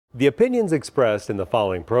The opinions expressed in the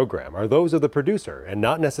following program are those of the producer and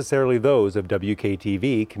not necessarily those of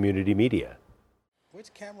WKTV Community Media.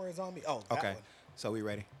 Which camera is on me? Oh, that Okay, one. so we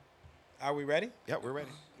ready? Are we ready? Yep, we're ready.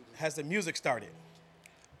 Has the music started?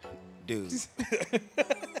 Dude.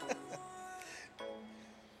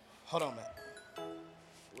 Hold on, man.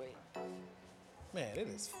 Wait. Man, it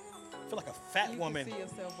is. I feel like a fat woman. You can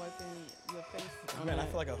see yourself wiping your face. Man, I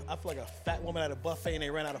feel like a fat woman at a buffet and they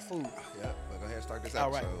ran out of food. Yep, but go ahead and start this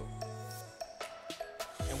All episode.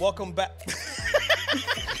 right. And welcome back.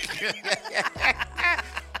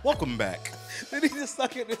 Welcome back. Did he just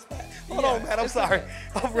suck in this fat? Hold on, man. I'm sorry.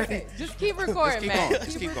 Okay. I'm ready. Okay, just keep recording, Keep man. going.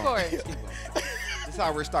 Just keep going. recording. Just keep going. This is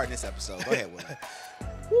how we're starting this episode. Go ahead, Willie.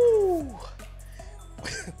 Woo.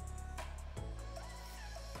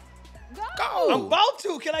 Go. I'm about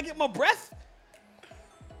to. Can I get my breath?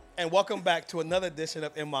 And welcome back to another edition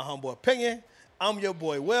of In My Humble Opinion. I'm your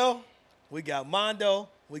boy, Will. We got Mondo.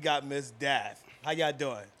 We got Miss Dav. How y'all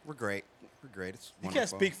doing? We're great. We're great. It's You wonderful. can't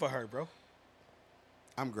speak for her, bro.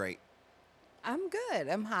 I'm great. I'm good.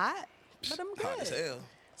 I'm hot, but I'm good. Hot as hell.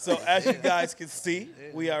 So as you guys can see,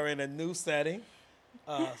 we are in a new setting.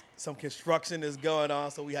 Some construction is going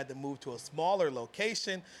on, so we had to move to a smaller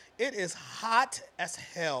location. It is hot as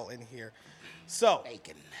hell in here. So,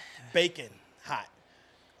 bacon hot.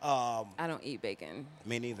 I don't eat bacon.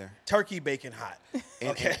 Me neither. Turkey bacon hot.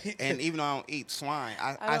 And, Okay. and even though I don't eat swine,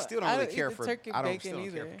 I don't- still don't I really don't eat care the for turkey I don't bacon still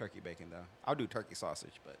don't care either. for turkey bacon though. I'll do turkey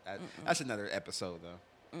sausage, but that's another episode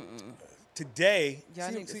though. Today, Y'all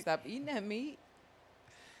see- need to see- stop eating that meat.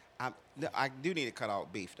 I do need to cut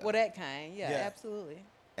out beef though. Well, that kind. Yeah, Yeah. absolutely.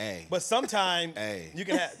 Hey, But sometimes Hey. you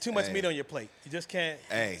can have too much Hey. meat on your plate. You just can't.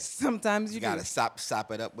 hey, Sometimes you you gotta do.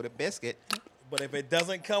 sop it up with a biscuit. But if it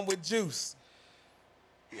doesn't come with juice,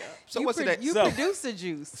 So you what's pro- today? You So- produce the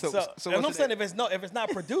juice. So and what's I'm today? saying if it's not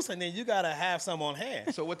producing, then you gotta have some on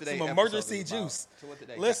hand. So what today? Some episode emergency is about? juice. So what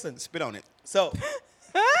today? Listen, Spit on it. so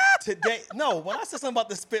today, no, when I said something about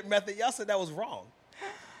the spit method, y'all said that was wrong.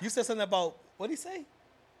 You said something about what did he say?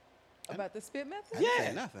 About the spit method? I didn't Yeah.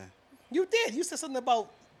 say nothing. You did. You said something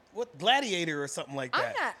about what gladiator or something like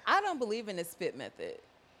that. I don't believe in the spit method.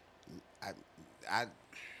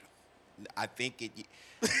 I think it.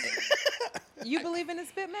 You believe in the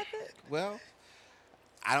spit method? Well,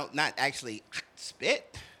 I don't not actually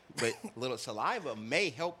spit, but a little saliva may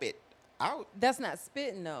help it out. That's not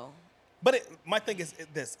spitting, though. But my thing is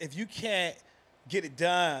this: if you can't get it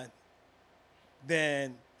done,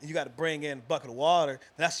 then you got to bring in a bucket of water.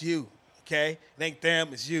 That's you, okay? It ain't them,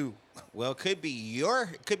 it's you. Well, it could be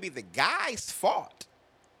the guy's fault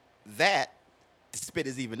that the spit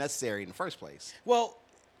is even necessary in the first place. Well,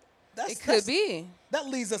 It could be. That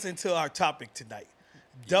leads us into our topic tonight: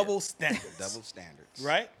 double standards. Double standards,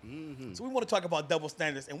 Right? Mm-hmm. So we want to talk about double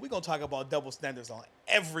standards, and we're going to talk about double standards on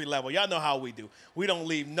every level. Y'all know how we do. We don't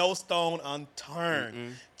leave no stone unturned.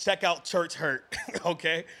 Mm-mm. Check out Church Hurt,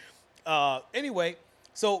 okay? Anyway,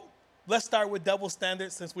 so let's start with double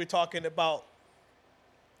standards since we're talking about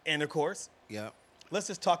intercourse. Yep. Let's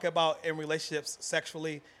just talk about in relationships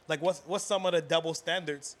sexually. Like, what's some of the double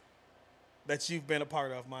standards that you've been a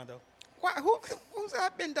part of, Mondo? Why? Who's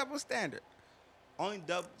that been double standard? Only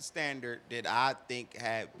double standard that I think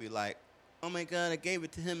had be like, oh my God, I gave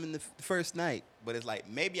it to him in the first night. But it's like,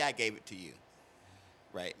 maybe I gave it to you.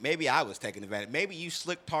 Right? Maybe I was taking advantage. Maybe you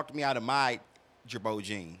slick talked me out of my Jabot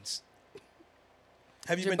jeans.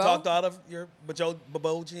 Have you been Jabot? talked out of your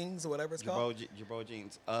Jabot jeans or whatever it's called? Jabot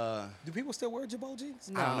jeans. Do people still wear Jabot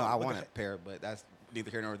jeans? I don't know. I What want the a heck? pair, but that's neither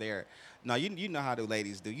here nor there. No, you know how the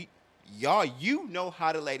ladies do. You know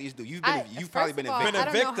how the ladies do. You've probably First been of a all, victim. I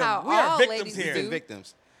don't know how We are all victims ladies here. You've do. been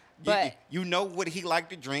victims. But- you know what he liked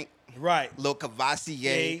to drink. Right. Little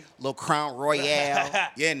Cavassier, Yeah. little Crown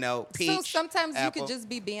Royale, peach. So sometimes apple. you could just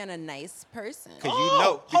be being a nice person. Because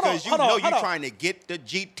Oh, hold on, hold on. you're trying to get the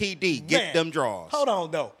GTD, get Man, them draws. Hold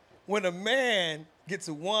on, though. When a man gets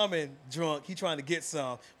a woman drunk, he trying to get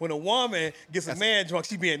some. When a woman gets a man drunk,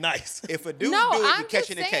 she being nice. If a dude No, do it, I'm you just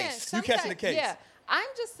catching the saying, case. You catching the case. Yeah, I'm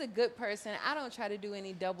just a good person. I don't try to do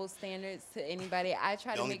any double standards to anybody. I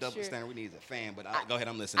try The to only make double sure. standard we need is a fan, but go ahead,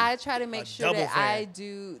 I'm listening. I try to make sure double that I fan.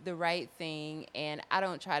 do the right thing, and I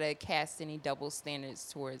don't try to cast any double standards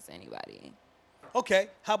towards anybody. Okay,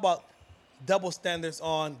 how about double standards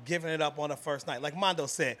on giving it up on the first night? Like Mondo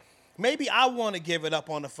said, Maybe I want to give it up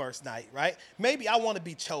on the first night, right? Maybe I want to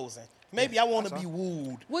be chosen. Maybe I want to be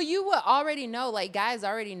wooed. Well, you would already know, like guys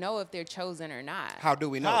already know if they're chosen or not. How do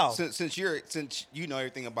we know? How? Since you know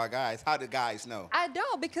everything about guys, how do guys know? I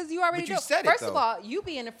don't, because you already But you know. said it, First of though. all, you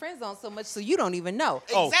be in the friend zone so much, so you don't even know.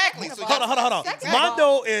 Exactly. Second So of Hold all- on. Second of Mondo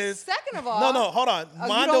all- is. Second of all. No, hold on. Oh, you don't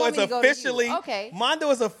Mondo want is me to go to you. officially. Okay. Mondo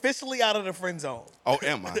is officially out of the friend zone. Oh,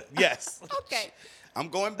 am I? Yes. Okay. I'm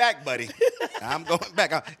going back, buddy. I'm going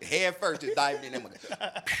back. Head first, just diving in.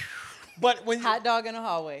 But when you, Hot dog in the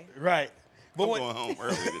hallway. right. But I'm when, going home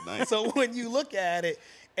early tonight. so when you look at it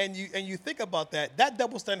and you think about that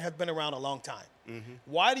double standard has been around a long time. Mm-hmm.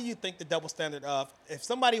 Why do you think the double standard of if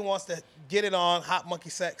somebody wants to get it on hot monkey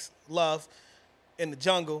sex love in the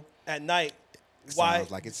jungle at night, why?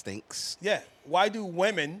 Sounds like it stinks. Yeah. Why do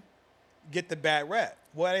women get the bad rep?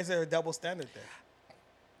 Why is there a double standard there?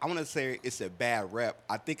 I want to say it's a bad rep.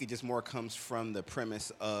 I think it just more comes from the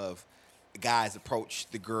premise of guys approach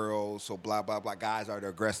the girls, so blah blah blah. Guys are the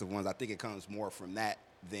aggressive ones. I think it comes more from that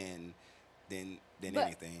than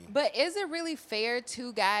anything. But is it really fair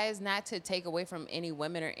to guys not to take away from any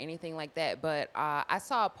women or anything like that? But I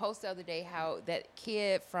saw a post the other day how that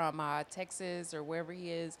kid from Texas or wherever he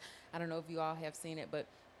is, I don't know if you all have seen it, but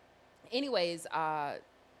anyways,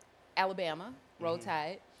 Alabama, Roll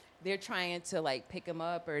Tide. They're trying to like pick him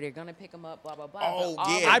up, or they're gonna pick him up, blah blah blah. Oh But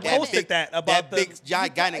all yeah, I the that posted big, that about that the- big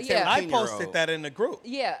gigantic Yeah. 17-year-old. I posted that in the group.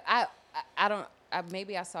 Yeah, I don't.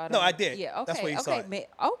 Maybe I saw it. No, on- I did. Yeah, okay, That's where you okay, saw it.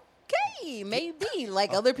 Okay, maybe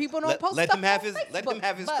like other people don't post Let stuff him have on his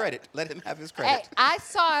Facebook, credit. Let him have his Hey, credit. I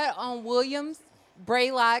saw it on Williams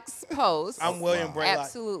Braylock's post. I'm William Braylock.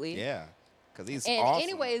 Absolutely. Yeah, because he's And awesome.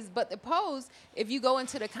 anyways, but the post, if you go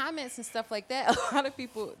into the comments and stuff like that, a lot of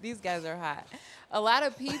people, these guys are hot. A lot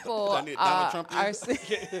of people Donald Trump are, is?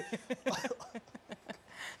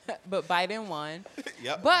 but Biden won.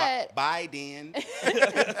 Yep. But Biden.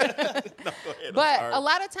 But a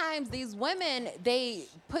lot of times these women, they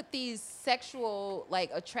put these sexual like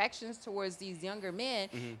attractions towards these younger men,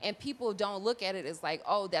 and people don't look at it as like,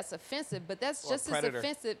 oh, that's offensive. But that's Or just as predator.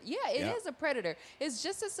 offensive. Yeah, it is Yeah. a predator. It's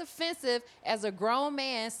just as offensive as a grown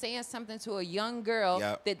man saying something to a young girl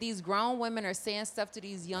Yep. that these grown women are saying stuff to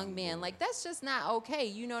these young men. Like, that's just not okay.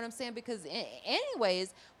 You know what I'm saying? Because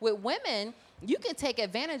anyways, with women, you can take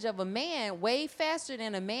advantage of a man way faster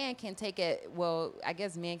than a man can take it. Well, I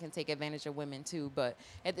guess men can take advantage of women too, but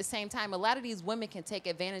at the same time, a lot of these women can take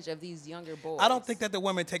advantage of these younger boys. I don't think that the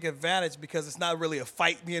women take advantage because it's not really a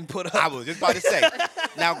fight being put up. I was just about to say.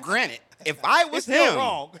 Now, granted, if I was it's still him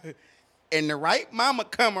wrong. and the right mama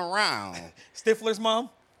come around, Stifler's mom.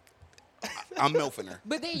 I'm milfing her.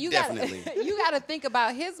 But then you Definitely. gotta you gotta think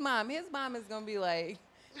about his mom. His mom is gonna be like,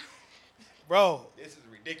 Bro, This is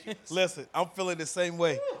ridiculous. listen, I'm feeling the same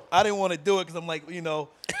way. I didn't want to do it because I'm like,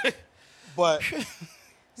 but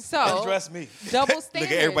so address me. double Look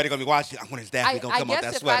standard. at everybody gonna be watching. When his dad I gonna come out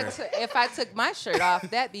that guess sweater. if I took my shirt off,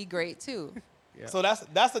 that'd be great too. So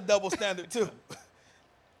that's a double standard too.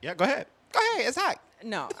 Yeah, go ahead. Go ahead. It's hot.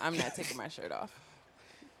 No, I'm not taking my shirt off.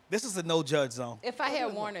 This is a no judge zone. If I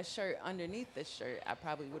had worn a shirt underneath this shirt, I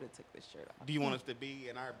probably would have took this shirt off. Do you want us to be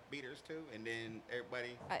in our beaters too, and then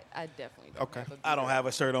everybody? I definitely don't Okay. have a I don't beard. have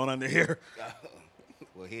a shirt on under here.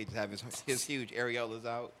 Well, he just have his huge areolas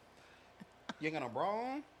out. You ain't got no bra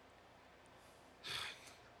on?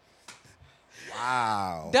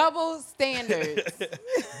 Wow. Double standards.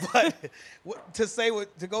 But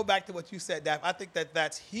to go back to what you said, Daph, I think that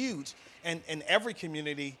that's huge, and in every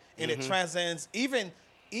community, and it transcends even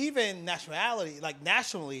nationality, like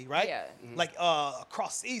nationally, right? Yeah. Like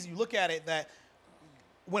across seas, you look at it that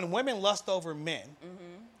when women lust over men,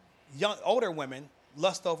 older women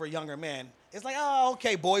lust over younger men. It's like, oh,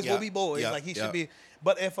 okay, boys will Yeah. be boys. Yeah. Like he Yeah. should be.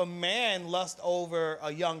 But if a man lust over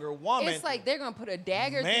a younger woman, It's like they're gonna put a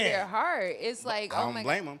dagger through Man. their heart. It's like, I oh don't my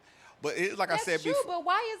blame him. But it, like That's I said true, before, but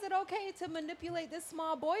why is it okay to manipulate this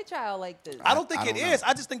small boy child like this? I don't think I it don't is. know.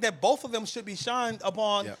 I just think that both of them should be shined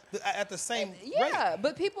upon Yeah. at the same rate. Yeah,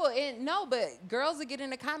 but people but girls will get in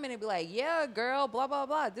the comment and be like, "Yeah, girl, blah blah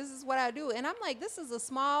blah. This is what I do," and I'm like, "This is a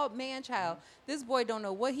small man child. This boy don't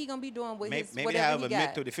know what he gonna be doing with his maybe they whatever have he a got."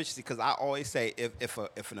 mental deficiency because I always say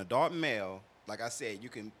if an adult male, like I said, you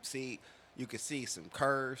can see some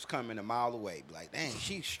curves coming a mile away. Be like, dang,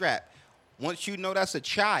 she's strapped. Once you know that's a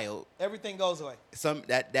child, Everything goes away.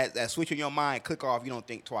 that switch in your mind click off. You don't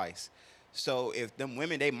think twice. So if them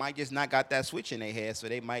women, they might just not got that switch in their head, so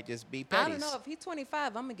they might just be petty. I don't know if he's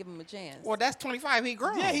 25. I'm gonna give him a chance. Well, that's 25. He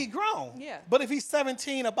grown. Yeah, he grown. Yeah. But if he's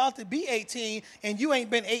 17, about to be 18, and you ain't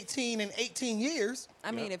been 18 in 18 years, I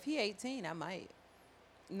mean, if he 18, I might.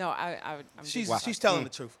 No, I'm She's just, she's telling the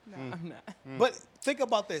truth. no, I'm not. But think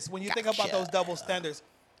about this. When you think about those double standards,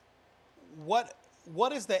 what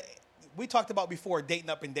is the we talked about before dating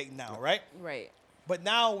up and dating down, right? Right. But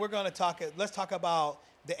now we're going to let's talk about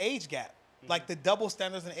the age gap. Like the double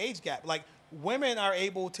standards and age gap. Like women are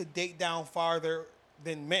able to date down farther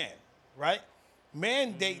than men, right?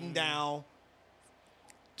 Men dating down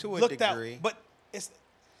To a looked degree. out, but it's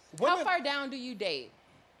How women, far down do you date?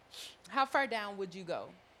 How far down would you go?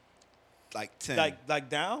 Like 10. like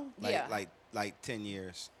down. Yeah. Like 10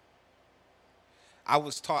 years. I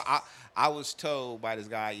was taught. I was told by this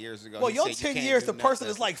guy years ago. Well, he your said, "You 10 can't years, do the person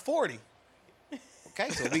nothing." is like 40. Okay,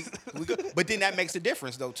 so we go, but then that makes a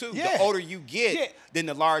difference though too. Yeah. The older you get, Yeah. then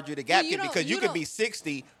the larger the gap Well, you get don't- because you you could don't- be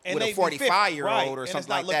 60 And with they a be 45-year-old right, or and it's something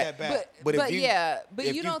not like looked that. at bad. But if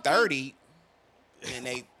you you don't 30 and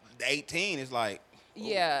they 18, it's like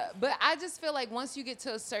Yeah, but I just feel like once you get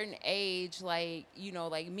to a certain age, like, you know,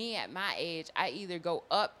 like me at my age, I either go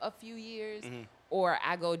up a few years or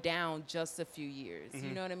I go down just a few years.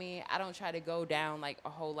 You know what I mean? I don't try to go down like a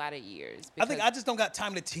whole lot of years. I think because- I just don't got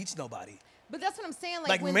time to teach nobody. But that's what I'm saying.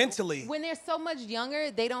 Like, mentally. When they're so much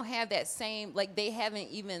younger, they don't have that same, like, they haven't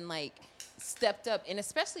even, like, stepped up. And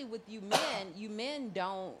especially with you men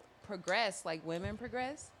don't progress like women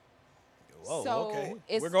progress. Whoa, So okay.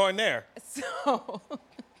 it's- We're going there.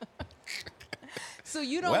 So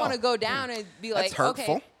you don't Well, want to go down and be that's like,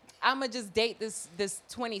 hurtful. okay, I'm gonna just date this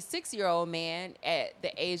 26-year-old man at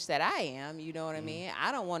the age that I am. You know what I mean?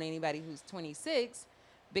 I don't want anybody who's 26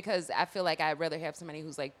 because I feel like I'd rather have somebody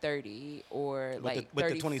who's like 30 or like but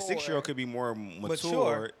the 34. 26-year-old could be more mature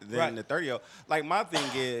Mature, than right. the 30-year-old. Like my thing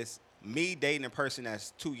is me dating a person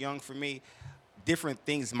that's too young for me. Different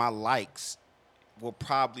things, my likes will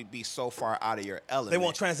probably be so far out of your element. They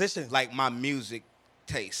won't transition. Like my music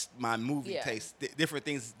taste, my movie Yeah. taste, different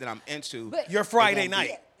things that I'm into. But- Your Friday won't be-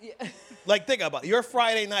 night. Like, think about it. Your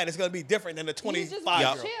Friday night is going to be different than the You just 25 want year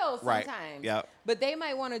to old. chill Right. sometimes. Yep. But they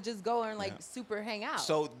might want to just go and like super hang out.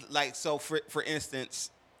 So for instance,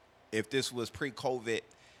 if this was pre-COVID,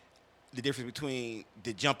 the difference between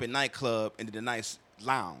the jumping nightclub and the nice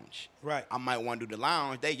lounge. Right. I might want to do the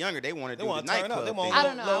lounge. They younger, they want to They do the wanna turn up. nightclub. They want thing. I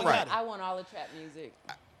don't know. Lil Yachty. I want all the trap music.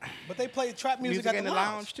 But they play trap music, music at in the the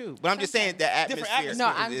lounge. lounge too. But I'm just saying the Different atmosphere, atmosphere. No,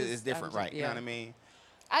 I'm is just- different, I'm right? just- You know yeah. what I mean?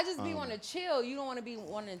 I just be want to chill. You don't want to be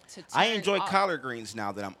wanting to. I turn enjoy off- collard greens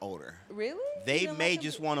now that I'm older. Really? They You don't may like them?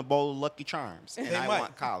 just want a bowl of Lucky Charms, and They I might.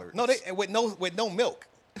 want collards. No, they with no milk.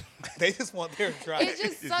 They just want their dry. It just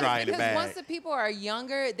It's sucks dry in the because bag. once the people are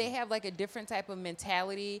younger, they have like a different type of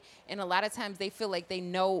mentality, and a lot of times they feel like they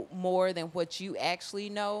know more than what you actually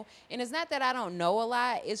know. And it's not that I don't know a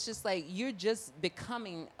lot; it's just like you're just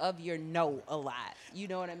becoming of your know a lot. You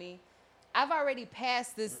know what I mean? I've already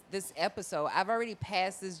passed this episode. I've already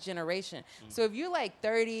passed this generation. So if you're like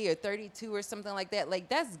 30 or 32 or something like that, like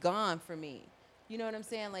that's gone for me. You know what I'm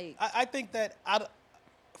saying? Like I think that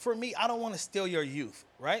for me, I don't want to steal your youth,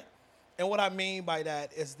 right? And what I mean by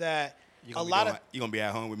that is that You a lot of you gonna be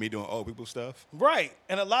at home with me doing old people stuff? right,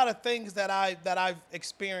 and a lot of things that I've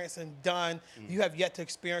experienced and done, you have yet to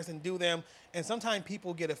experience and do them. And sometimes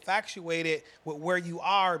people get infatuated with where you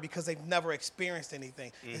are because they've never experienced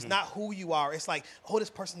anything. It's not who you are. It's like, oh, this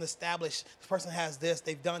person established, this person has this,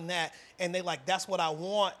 they've done that, and they like that's what I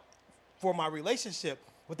want for my relationship.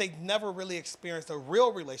 But they've never really experienced a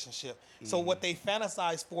real relationship. So what they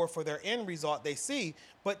fantasize for their end result, they see.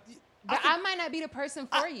 But I might not be the person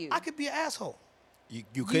for you. I could be an asshole. You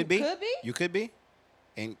could be. could be? You could be.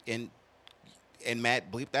 And Matt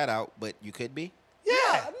bleep that out, but you could be.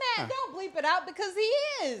 Yeah. Matt, don't bleep it out because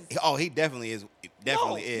he is. Oh, he definitely is.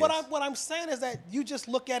 Definitely is. What I'm saying is that you just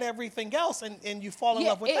look at everything else and you fall in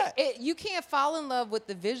love with that. You can't fall in love with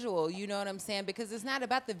the visual, you know what I'm saying? Because it's not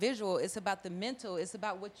about the visual, it's about the mental. It's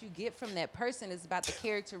about what you get from that person. It's about the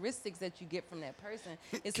characteristics that you get from that person.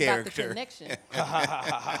 It's about the Character. connection.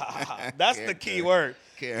 That's the key word.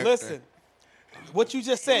 Character. Listen, what you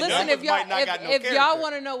just said. Listen, Numbers if y'all might not got no if y'all character.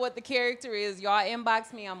 want to know what the character is, y'all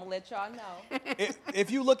inbox me. I'm gonna let y'all know. if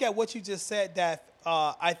you look at what you just said, that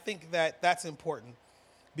I think that that's important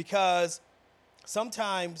because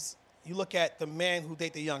sometimes you look at the men who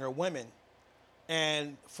date the younger women,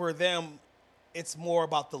 and for them, it's more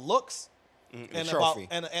about the looks and about trophy.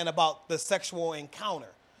 and about the sexual encounter.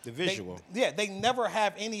 The visual. They never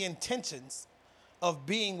have any intentions of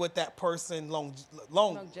being with that person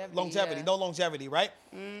longevity, yeah. no longevity, right?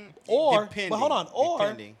 Or depending, but hold on,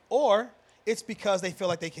 depending. or it's because they feel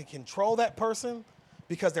like they can control that person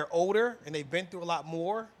because they're older and they've been through a lot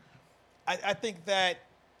more. I think that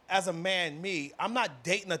as a man, I'm not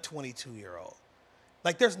dating a 22-year-old.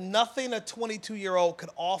 Like, there's nothing a 22-year-old could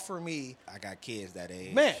offer me. I got kids that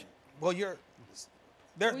age. Man, well, you're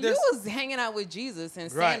there. Well, There's you was hanging out with Jesus in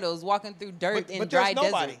Right. sandals, walking through dirt in but dry there's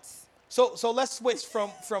nobody. deserts. So let's switch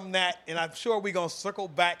from that, and I'm sure we're gonna circle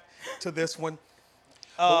back to this one.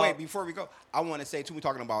 But wait, before we go, I want to say too, we're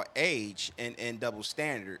talking about age and double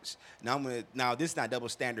standards. Now this is not double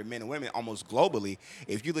standard men and women almost globally.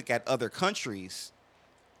 If you look at other countries,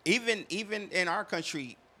 even in our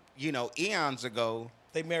country, eons ago,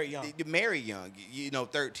 They marry young. they marry young,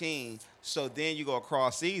 13. So then you go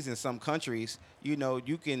across seas in some countries, you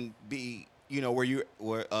can be, where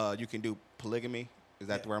you can do polygamy. Is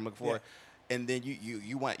that the word I'm looking for? Yeah. And then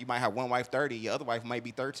you might have one wife 30, your other wife might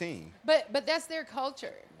be 13. But that's their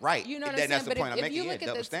culture. Right. You know what That- I'm saying? that's the But point I'm if making. you Yeah, look at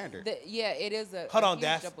double standard. yeah, it is a Hold a on, huge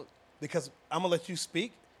Dash, double. because I'm gonna let you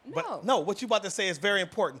speak. But No. what you about to say is very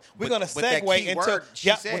important. We're But- gonna but that segue key into word she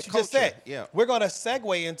said, what you just culture. said. Yeah. We're gonna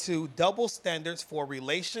segue into double standards for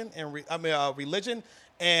religion and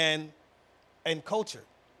culture.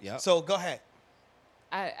 Yeah. So go ahead.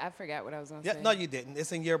 I forgot what I was gonna Yeah, say. no, you didn't.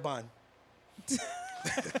 It's in your bond.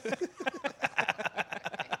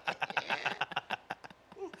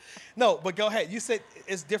 No, but go ahead. You said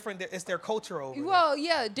it's different. It's their culture over there. Well,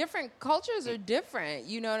 yeah, different cultures are different.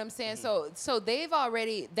 You know what I'm saying? So they've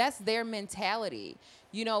already, that's their mentality.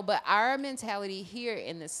 But our mentality here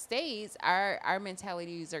in the States, our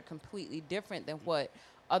mentalities are completely different than what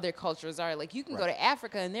other cultures are. Like, you can go to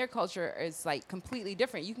Africa and their culture is like completely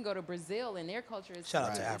different. You can go to Brazil and their culture is Shout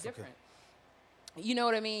out to completely Africa. different. You know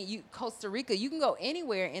what I mean? Costa Rica, you can go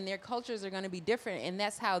anywhere and their cultures are going to be different, and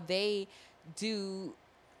that's how they do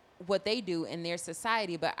what they do in their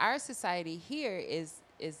society. But our society here is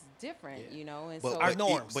different, and But, so Our but,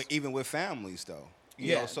 norms. but even with families, though,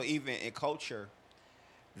 Yeah. so even in culture,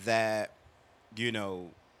 that,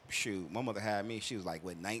 shoot, my mother had me. She was like,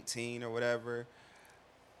 19 or whatever.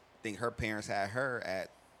 I think her parents had her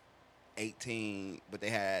at 18, but they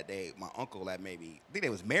had my uncle at maybe, I think they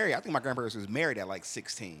was married. I think my grandparents was married at like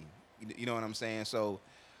 16. You know what I'm saying? So,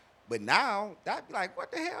 but now that'd be like,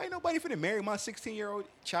 what the hell? Ain't nobody finna marry my 16-year-old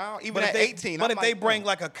child, even at 18. But I'm if they like, bring no.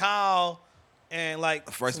 like a cow and like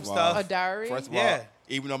First some of all, stuff, A dowry? First of Yeah. all,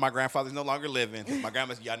 even though my grandfather's no longer living, my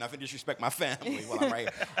grandma's, y'all nothing disrespect my family while I'm right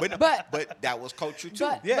here. But that was culture too.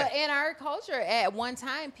 But, Yeah. but in our culture, at one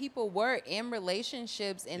time, people were in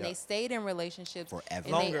relationships and Yeah. they stayed in relationships Forever. and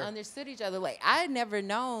Longer. they understood each other. Like, I had never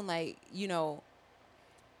known,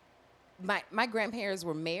 my grandparents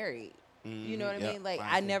were married. You know what yeah, I mean? Like, fine,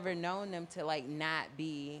 I too. never known them to like not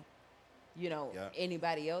be, Yeah.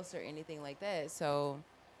 anybody else or anything like that. So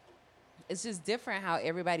it's just different how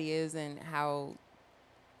everybody is and how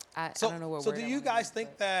I don't know what So word do I you wanna guys use, think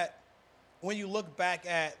but- that when you look back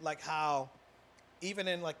at like how, even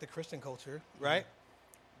in like the Christian culture, right,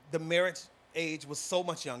 the marriage age was so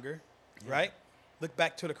much younger, right? Look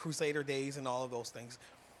back to the Crusader days and all of those things,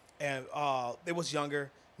 and it was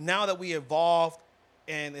younger. Now that we evolved,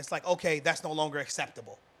 and it's like, okay, that's no longer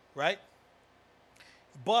acceptable, right?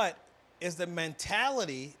 But is the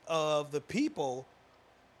mentality of the people,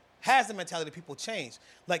 has the mentality of people changed?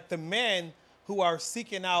 Like the men who are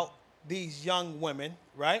seeking out these young women,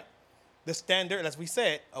 right? The standard, as we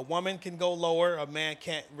said, a woman can go lower, a man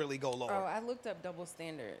can't really go lower. Oh, I looked up double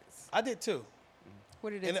standards. I did too.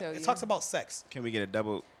 What did it And tell you? it talks about sex. Can we get a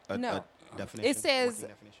double No. definition? It says Working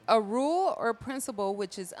definition? a rule or principle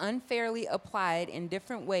which is unfairly applied in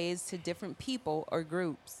different ways to different people or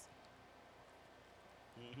groups.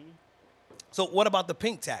 So what about the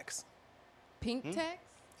pink tax? Pink tax?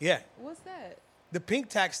 Yeah. What's that? The pink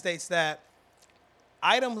tax states that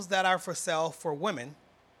items that are for sale for women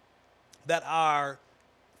that are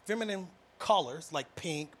feminine colors, like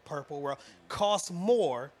pink, purple, cost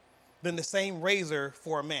more than the same razor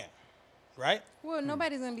for a man, right? Well,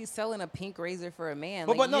 nobody's gonna be selling a pink razor for a man.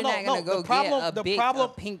 But- Like, but no, you're no, not gonna no, go the problem- get the a problem-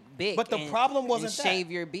 pink bic. but the and- problem and wasn't that.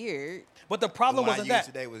 shave your beard. But the The problem one I wasn't used that.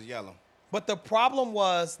 today was yellow. But the problem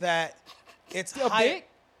was that it's A high. bic?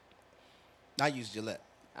 I used Gillette.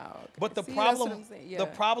 Oh, okay. But the See, that's what problem, I'm saying, the yeah.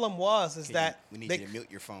 problem was is that We need they, you to mute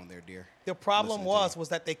your phone there, dear. the problem Listening to was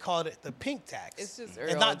that they called it the pink tax. It's just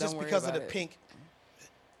and Earl, not just don't worry because of the about it. pink.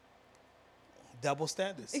 Double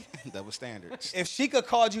standards. Double standards. If Sheikah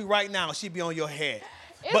called you right now, she'd be on your head.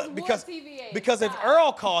 It's but Wood because TVA, because if stop.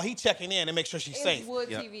 Earl called, he checking in and make sure she's It's safe. Wood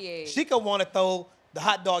Yeah. TVA. Sheikah want to throw the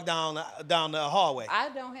hot dog down the hallway. I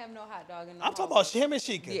don't have no hot dog in the I'm talking hallway. about him and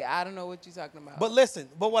Sheikah. Yeah, I don't know what you're talking about. But listen,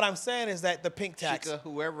 but what I'm saying is that the pink tax. Chica,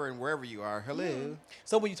 whoever and wherever you are, hello.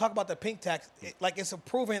 So when you talk about the pink tax, it's a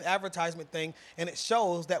proven advertisement thing, and it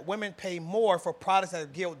shows that women pay more for products that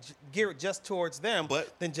are geared just towards them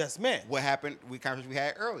But- than just men. What happened? Conversation we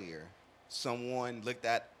had earlier. someone looked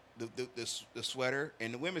at the sweater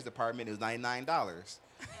in the women's department, it was $99.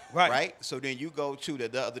 Right. So then you go to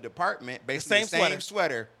the other department, basically the same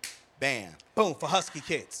sweater, bam, Boom, for husky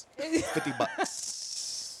kids.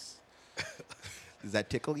 $50. Does that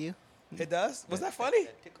tickle you? It does? Was that funny?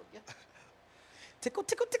 That tickle you? Tickle,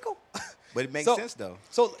 tickle, tickle. But it makes sense though.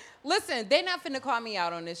 So Listen, they're not finna call me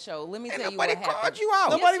out on this show. Let me tell you what Nobody happened. called you out.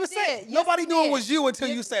 nobody you was saying, did. Yes, nobody you knew it did. was you until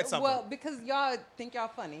Yes, you said something. Well, because y'all think y'all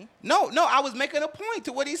funny. No, I was making a point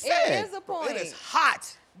to what he said. It is a point. It is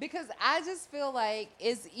hot. Because I just feel like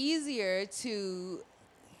it's easier to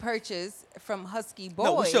purchase from Husky Boys.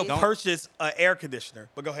 No, we should purchase an air conditioner.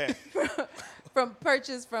 But go ahead.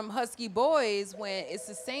 From Husky Boys when it's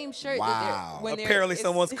the same shirt. Wow. That they're, when they're- Apparently, it's-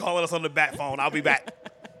 someone's calling us on the back phone. I'll be back.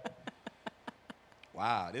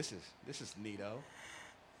 Wow, this is neato.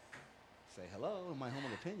 Say hello, in my humble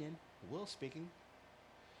opinion. Will speaking.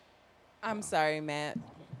 I'm sorry, Matt.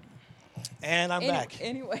 And I'm back.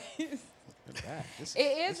 Anyways, You're back. it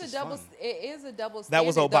is a double. Fun. It is a double That standard.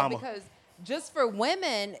 was though, Obama. because just for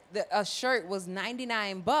women, a shirt was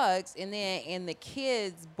 $99, and then in the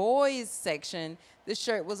kids' boys section, the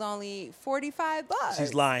shirt was only $45.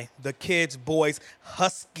 She's lying. The kids, boys,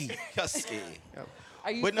 husky. Husky.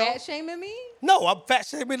 Are you But no. fat shaming me? No, I'm fat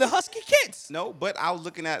shaming the husky kids. No, but I was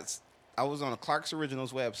looking at, I was on a Clark's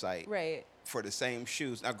Originals website Right. for the same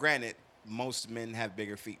shoes. Now, granted, most men have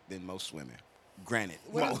bigger feet than most women. Granted.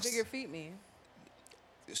 What most. does bigger feet mean?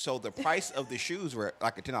 So the price of the shoes were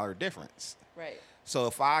like a $10 difference. Right. So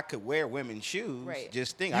if I could wear women's shoes, Right.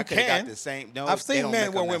 just think You I could have can. got the same. No, I've they seen don't men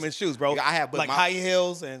make wear them as- women's shoes, bro. I have, but like my, high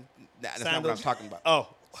heels and that's sandals. not what I'm talking about. Oh,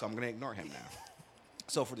 So I'm gonna ignore him now.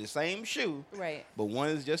 So for the same shoe, Right. but one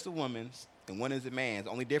is just a woman's and one is a man's.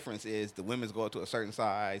 The only difference is the women's go up to a certain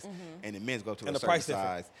size and the men's go to And a the certain price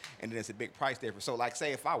difference. size, and then it's a big price difference. So like,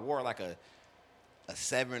 say if I wore like a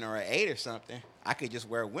 7 or an 8 or something, I could just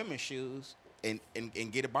wear women's shoes and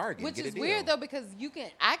get a bargain. Which get a is deal. weird though, because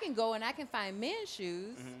I can go and I can find men's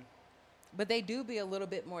shoes, but they do be a little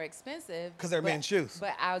bit more expensive 'Cause they're but- men's shoes.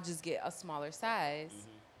 But I'll just get a smaller size.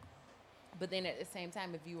 But then at the same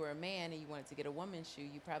time, if you were a man and you wanted to get a woman's shoe,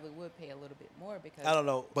 you probably would pay a little bit more because I don't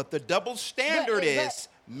know. But the double standard But- is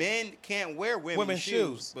men can't wear women's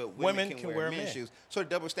shoes, but women can wear men's men. shoes. So the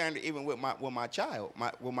double standard even with my child,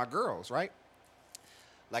 with my girls, right?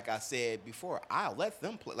 Like I said before, I'll let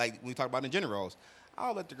them play. Like we talk about in gender roles,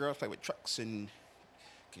 I'll let the girls play with trucks and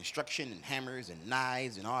construction and hammers and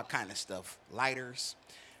knives and all kind of stuff, lighters.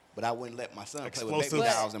 But I wouldn't let my son play with baby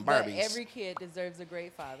Explosives. dolls and but Barbies. every kid deserves a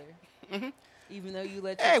great father. Even though you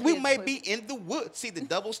let your Hey, we kids may play- be in the woods. See, the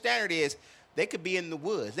double standard is they could be in the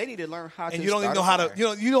woods. They need to learn how to. And you don't even start know a how to.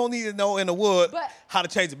 fire. You don't need to know in the wood But- how to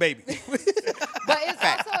change a baby. But it's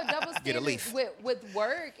also a double Get a standard leaf. with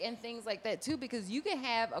work and things like that too, because you can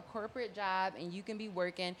have a corporate job and you can be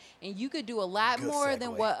working and you could do a lot Good more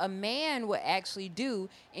than segue. what a man would actually do,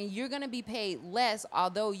 and you're gonna be paid less,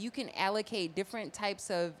 although you can allocate different types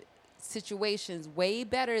of situations way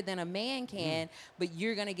better than a man can, but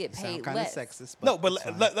you're gonna get Sound paid kind of less. sexist, but No, but it's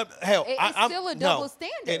fine. hell, It's I'm- still a no, double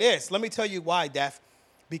standard. It is. Let me tell you why, Daph.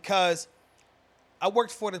 Because I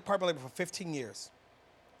worked for the Department of Labor for 15 years.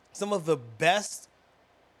 Some of the best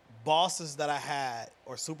bosses that I had,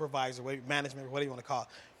 or supervisor, management, whatever you want to call it,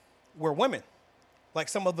 were women. Like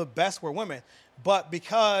some of the best were women. But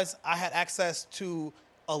because I had access to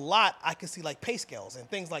a lot, I could see like pay scales and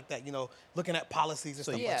things like that, looking at policies and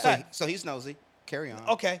So, stuff you- like Yeah. that. so he's nosy. Carry on.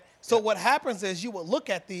 Okay. So what happens is you would look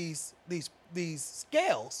at these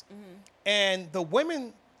scales, and the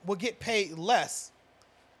women will get paid less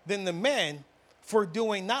than the men for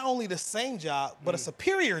doing not only the same job but a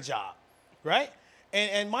superior job, right?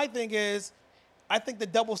 And my thing is, I think the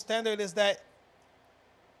double standard is that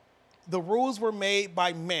the rules were made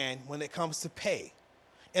by men when it comes to pay.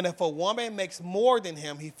 And if a woman makes more than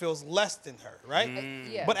him, he feels less than her, right?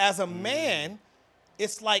 Yeah. But as a man,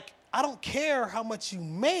 it's like, I don't care how much you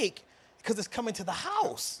make because it's coming to the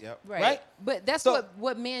house. Yep. Right. But that's So-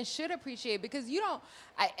 what men should appreciate, because you don't,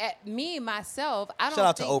 me, myself, I don't Shout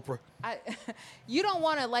out to think- Oprah. You don't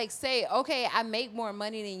want to like say, okay, I make more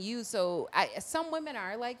money than you. So some women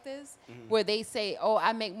are like this, where they say, oh,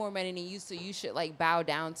 I make more money than you, so you should like bow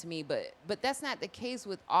down to me. But that's not the case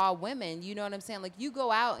with all women. You know what I'm saying? Like, you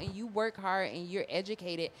go out and you work hard and you're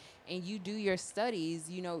educated and you do your studies.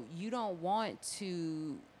 You don't want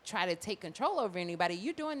to try to take control over anybody.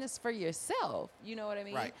 You're doing this for yourself. You know what I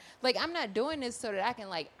mean? Right. Like, I'm not doing this so that I can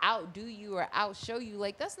like outdo you or outshow you.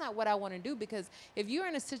 Like, that's not what I want to do, because if you're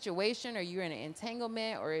in a situation or you're in an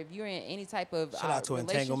entanglement or if you're in any type of Shout out to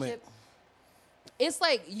entanglement. relationship, it's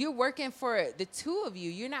like you're working for the two of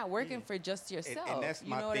you. You're not working for just And, yourself. and that's you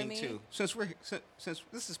my know what thing I mean? too. Since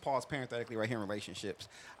this is paused parenthetically right here in relationships,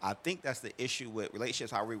 I think that's the issue with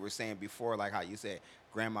relationships. How we were saying before, like how you said,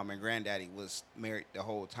 grandmama and granddaddy was married the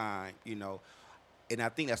whole time. And I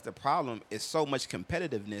think that's the problem. Is so much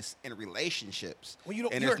competitiveness in relationships. Well, you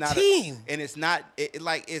don't. And You're it's a not team. and it's not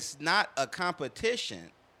it's not a competition.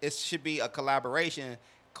 It should be a collaboration,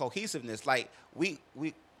 cohesiveness. Like we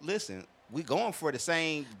listen. We going for the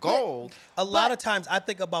same goal. A lot of times I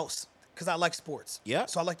think about, because I like sports. Yeah.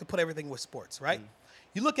 So I like to put everything with sports, right?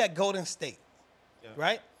 You look at Golden State,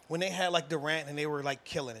 right? When they had like Durant and they were like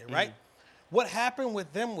killing it, right? What happened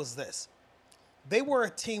with them was this. They were a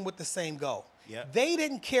team with the same goal. Yeah. They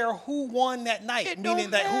didn't care who won that night, It meaning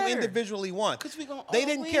don't that who matter. individually won. 'Cause we gonna They all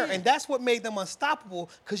didn't care. win. And that's what made them unstoppable,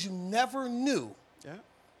 because you never knew Yeah.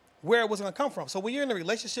 where it was going to come from. So when you're in a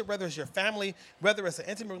relationship, whether it's your family, whether it's an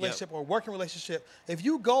intimate relationship or a working relationship, if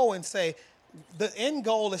you go and say the end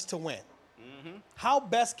goal is to win, how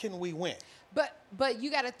best can we win? But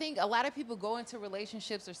you got to think, a lot of people go into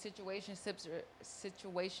relationships or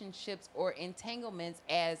situationships or entanglements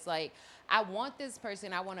as like, I want this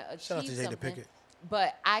person, I want to Shout out achieve to Jada something, Pinkett.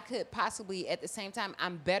 but I could possibly at the same time,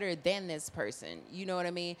 I'm better than this person. You know what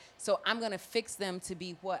I mean? So I'm gonna fix them to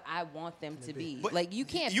be what I want them to be. But Like you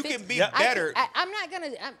can't. you fix, can be I better. I'm not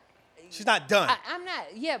gonna. She's not done. I'm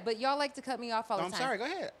not. Yeah, but y'all like to cut me off all the I'm time. sorry. Go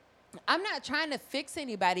ahead. I'm not trying to fix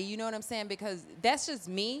anybody, you know what I'm saying? Because that's just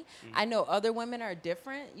me. I know other women are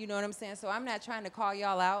different, you know what I'm saying? So I'm not trying to call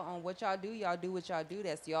y'all out on what y'all do. Y'all do what y'all do,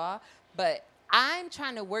 that's y'all. But I'm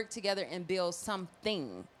trying to work together and build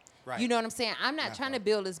something. Right. You know what I'm saying? I'm not That's trying to right.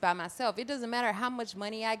 build this by myself. It doesn't matter how much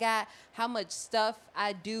money I got, how much stuff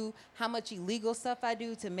I do, how much illegal stuff I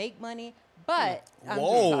do to make money. But I'm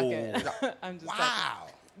Whoa. just talking. I'm just talking. Wow.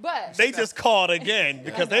 But They just called again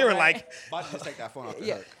because they were like, About to just take that phone off the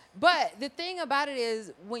yeah. hook. But the thing about it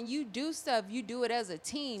is, when you do stuff, you do it as a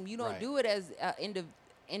team. You don't Right. do it as an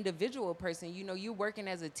individual person. You know, you're working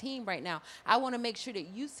as a team right now. I want to make sure that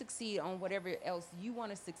you succeed on whatever else you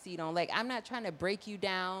want to succeed on. Like, I'm not trying to break you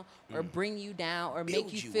down or bring you down or Build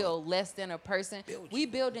make you you feel less than a person. Build We you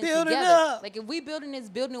building Build it together. up. Like, if we building this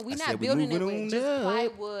building, we I not said we building it moving with on just up.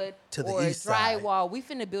 plywood To the or east side. drywall. We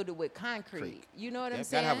finna build it with concrete. You know what I'm Yep,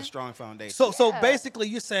 saying? gotta have a strong foundation. so Yeah. basically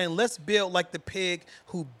you're saying let's build like the pig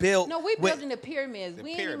who built. No, we with- building the pyramids. The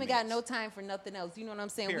We ain't even got pyramids. no time for nothing else. You know what I'm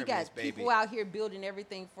saying? Pyramids, we got people baby. out here building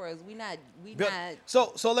everything for us. We not. built-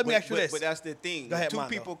 So let me ask you this. But that's the thing. Go ahead, Two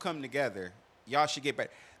Mondo. people come together. Y'all should get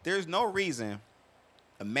better. There's no reason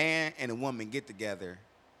a man and a woman get together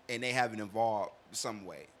and they haven't involved some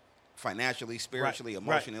way, financially, spiritually, right,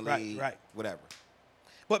 emotionally, right. whatever.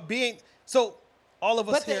 But so all of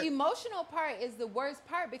us But here. the emotional part is the worst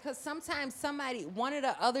part, because sometimes one of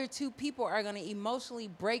the other two people are going to emotionally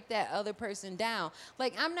break that other person down.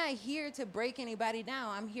 Like, I'm not here to break anybody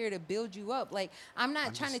down. I'm here to build you up. Like, I'm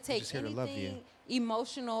not trying to I'm take just here to love you. anything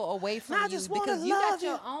emotional away from I you, just wanna because you got love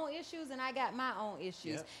your you. own issues and I got my own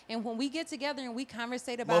issues. Yep. And when we get together and we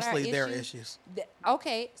conversate about Mostly our their issues, issues.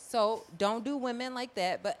 Okay, so don't do women like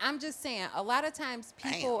that. But I'm just saying, a lot of times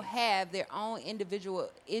people have their own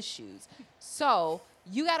individual issues. So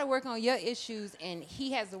you got to work on your issues, and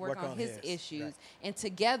he has to work on his issues. right. And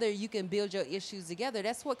together, you can build your issues together.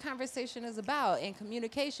 That's what conversation is about, and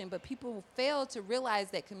communication. But people fail to realize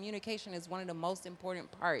that communication is one of the most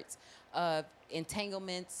important parts of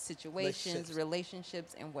entanglements, situations,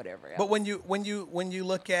 relationships, and whatever else. But when you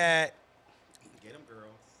look at, Get them,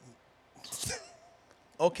 girl.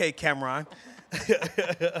 okay, Cameron,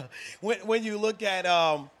 when you look at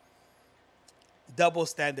double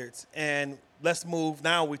standards, and let's move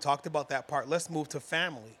now. We talked about that part. Let's move to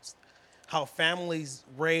families. How families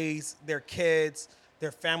raise their kids,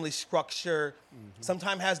 their family structure,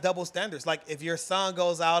 sometimes has double standards. Like if your son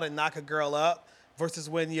goes out and knock a girl up versus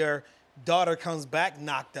when your daughter comes back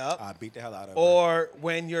knocked up. I beat the hell out of her. Or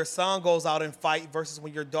when your son goes out and fight versus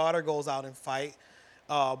when your daughter goes out and fight.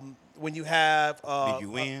 When you have Did you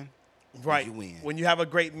win? right, Did you win? when you have a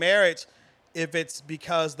great marriage, if it's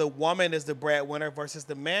because the woman is the breadwinner versus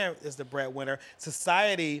the man is the breadwinner,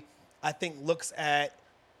 society, I think, looks at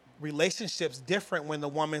relationships different when the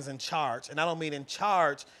woman's in charge. And I don't mean in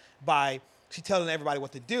charge by she telling everybody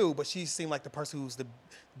what to do, but she seemed like the person who's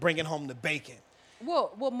bringing home the bacon.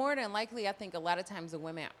 Well, more than likely, I think a lot of times the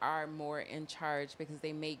women are more in charge because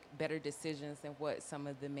they make better decisions than what some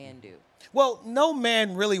of the men do. Well, no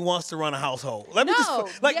man really wants to run a household. Let me No,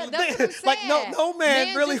 just like, yeah, that's what I'm like saying. no man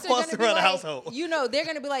Men really just are wants gonna to be run a like, household. You know, they're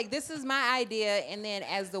gonna be like, "This is my idea," and then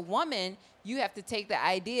as the woman, you have to take the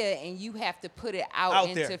idea and you have to put it out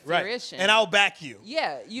into there, right? fruition. And I'll back you.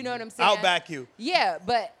 Yeah, you know what I'm saying? I'll back you. Yeah,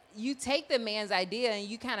 but you take the man's idea and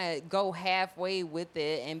you kind of go halfway with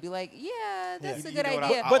it and be like, yeah, that's a You good know what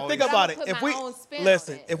idea. But think I'ma about it. put If my we own spin on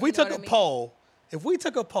listen, it, if we you know took what a I mean? poll,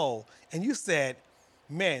 and you said,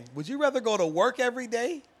 "Man, would you rather go to work every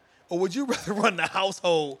day, or would you rather run the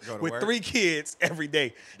household Go to with work? 3 kids every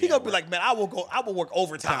day?" He gonna be like, "Man, I will work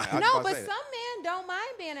overtime." I was No, about to but say some that. men don't mind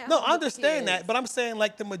being at No, home. I with the understand that, kids. but I'm saying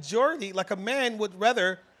like the majority, like a man would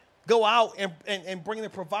rather go out and bring the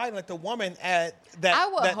provider, like the woman at that. I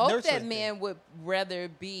would that hope nurturing that thing. men would rather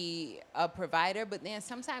be a provider, but then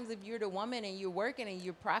sometimes if you're the woman and you're working and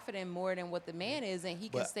you're profiting more than what the man is, and he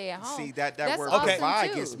can But stay at home. See that that's word awesome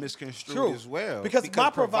provide too. gets misconstrued True. as well. Because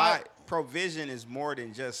my provision is more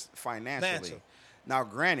than just financially. Financial. Now,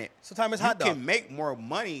 granted, Sometimes it's you hot dog. can make more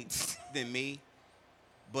money than me,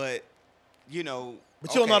 but you know,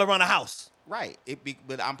 But you don't know how to okay, run a house. right?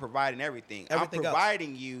 But I'm providing everything. Everything I'm else.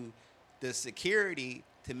 providing you the security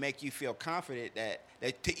to make you feel confident that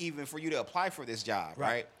to even for you to apply for this job, Right.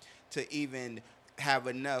 right? To even have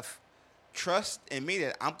enough trust in me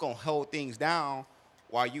that I'm gonna hold things down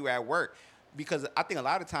while you at work. Because I think a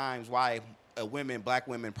lot of times why black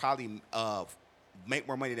women probably make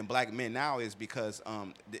more money than black men now is because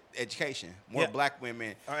the education. More Yeah. black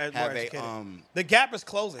women More have educated. a The gap is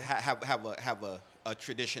closing. have a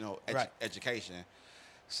traditional Right. education.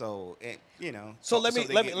 So you know. So let me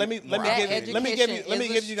they let get me let me more let me That give you opportunity. let me education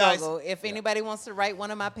is give a you guys struggle. If anybody wants to write one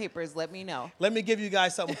of my papers, let me know. let me give you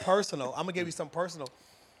guys something personal. I'm gonna give you something personal.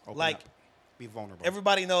 Open Like up. Be vulnerable.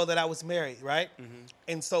 everybody know that I was married, right? Mm-hmm.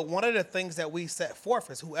 And so one of the things that we set forth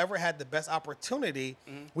is whoever had the best opportunity,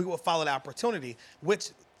 Mm-hmm. we would follow the opportunity,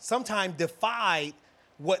 which sometimes defied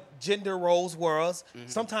what gender roles was, Mm-hmm.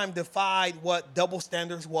 sometimes defied what double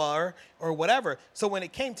standards were or whatever. So when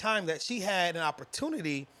it came time that she had an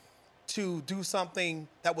opportunity to do something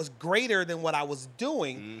that was greater than what I was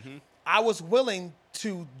doing, Mm-hmm. I was willing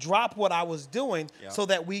to drop what I was doing Yeah. so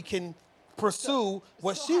that we can pursue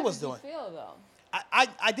what So she how was did you doing. feel, though?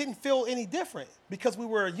 I didn't feel any different because we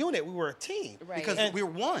were a unit, we were a team. Right. Because And- we're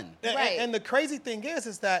one. Right. And the crazy thing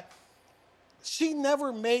is that she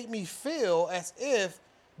never made me feel as if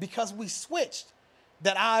because we switched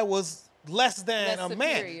that I was less than Less a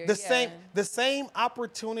man. superior, The yeah. same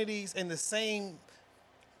opportunities and the same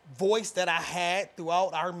voice that I had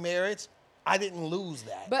throughout our marriage, I didn't lose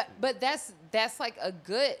that. But that's like a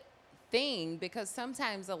good thing because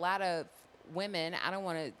sometimes a lot of women, I don't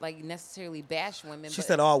want to like necessarily bash women. she but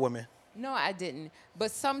said all women. No, I didn't.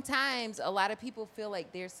 But sometimes a lot of people feel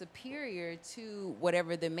like they're superior to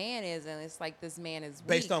whatever the man is, and it's like this man is weak.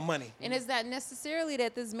 Based on money. And it's not necessarily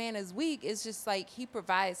that this man is weak. It's just like he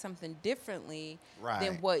provides something differently than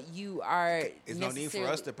Right. what you are. There's no need for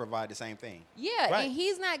us to provide the same thing. Yeah, Right. and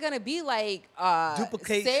he's not gonna be like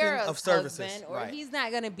Duplication Sarah's of services. husband, or Right. he's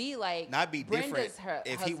not gonna be like Not be Brenda's different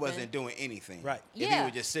if he wasn't doing anything. Right. If he Yeah.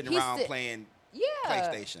 was just sitting He's around sti- playing Yeah.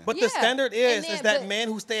 PlayStation. But Yeah. the standard And is then- that but- men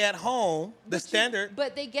who stay at home,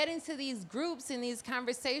 But they get into these groups and these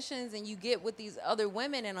conversations, and you get with these other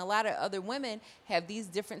women, and a lot of other women have these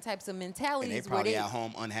different types of mentalities. and they where probably at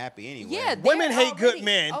home unhappy anyway. Yeah, women they're hate good already-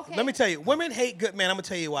 men. okay. Let me tell you, women hate good men. I'm gonna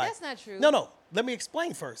tell you why. That's not true. No. Let me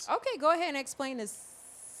explain first. Okay, go ahead and explain this.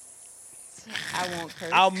 I won't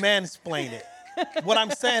curse. I'll mansplain it. What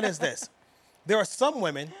I'm saying is this: there are some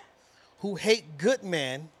women who hate good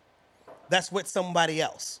men that's with somebody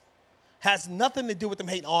else. Has nothing to do with them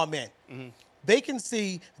hating all men. They can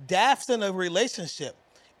see Daph's in a relationship,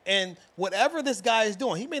 and whatever this guy is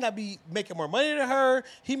doing, he may not be making more money than her.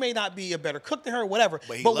 He may not be a better cook than her, whatever.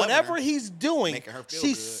 But he But loving whatever her, he's doing, making her feel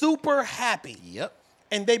she's good. super happy. Yep.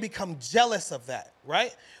 And they become jealous of that,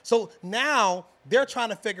 right? So now they're trying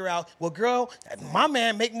to figure out, well, girl, my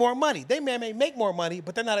man make more money. They man may make more money,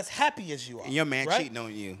 but they're not as happy as you are. And your man right? cheating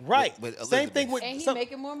on you. Right. With Same Elizabeth. thing with and he some,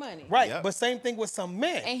 making more money. right. Yep. But same thing with some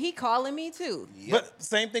men. And he calling me too. Yep. But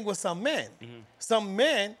same thing with some men. Some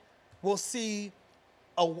men will see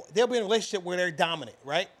they'll be in a relationship where they're dominant,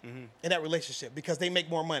 right? In that relationship because they make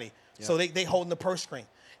more money. So they holding the purse string.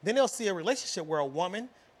 Then they'll see a relationship where a woman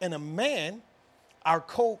and a man are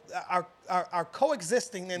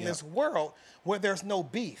coexisting in this world where there's no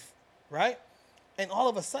beef, right? And all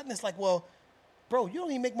of a sudden it's like, well, bro, you don't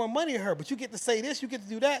even make more money than her, but you get to say this, you get to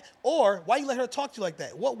do that. Or why you let her talk to you like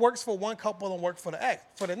that? What works for one couple don't work for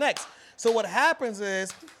the next. So what happens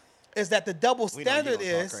is that the double We know you standard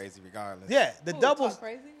gonna is talk crazy regardless. yeah, the double Talk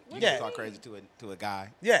crazy? What You Yeah. gonna talk crazy to a guy.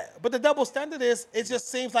 yeah, but the double standard is it just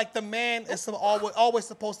seems like the man is always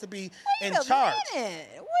supposed to be in Wait a charge. minute.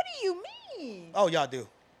 What do you mean? Oh, y'all do.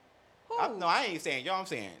 Who? No, I ain't saying y'all. I'm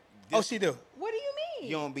saying. Oh, she do. What do you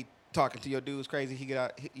mean? You don't be talking to your dudes crazy. He get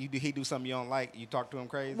out. He do something you don't like. You talk to him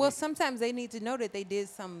crazy. Well, sometimes they need to know that they did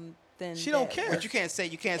something. She don't that care. was- But you can't say.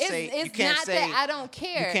 It's You can't not say. that I don't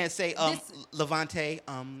care. You can't say. This- Levante.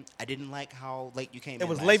 I didn't like how late you came. It in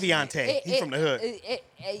was last night." Leviante. He's from the hood.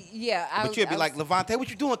 Yeah. But you'd be like, Levante, what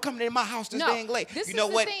you doing coming in my house this No, dang late? this You is know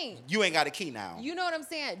the what? thing. You ain't got a key now. You know what I'm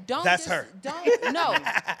saying? Don't. That's her. Don't. No.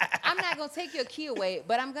 I'm not gonna take your key away,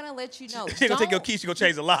 but I'm gonna let you know. She gonna take your don't- key. She gonna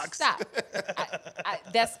change the locks. Stop.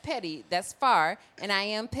 That's petty. That's far, and I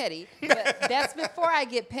am petty. But that's before I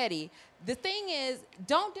get petty. The thing is,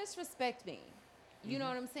 don't disrespect me. You know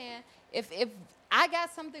what I'm saying? If I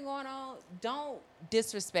got something going on, don't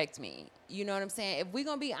disrespect me. You know what I'm saying? If we're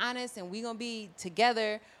gonna be honest and we're gonna be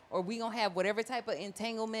together, or we gonna have whatever type of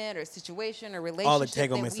entanglement or situation or relationship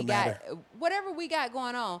entanglements that we don't got, matter. whatever we got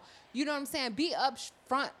going on, you know what I'm saying? Be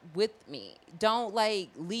upfront with me. Don't like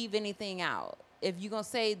leave anything out. If you're gonna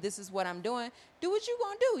say this is what I'm doing, do what you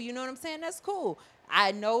gonna do. You know what I'm saying? That's cool.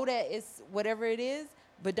 I know that it's whatever it is,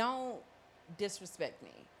 but don't disrespect me.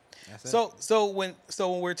 That's it. So when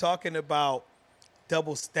we're talking about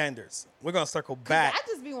double standards, we're gonna circle back. I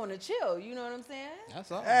just be want to chill. You know what I'm saying?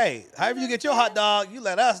 That's all. Hey, however you get your hot dog, you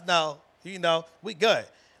let us know. You know, we good.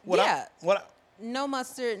 Yeah. No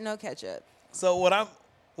mustard, no ketchup. So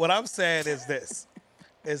what I'm saying is this,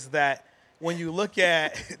 is that when you look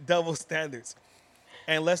at double standards,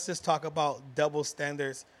 and let's just talk about double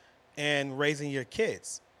standards and raising your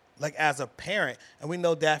kids, like as a parent, and we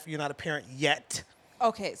know, Daphne, you're not a parent yet.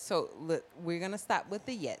 Okay, so look, we're gonna stop with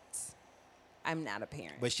the yets. I'm not a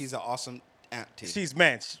parent. But she's an awesome auntie. She's an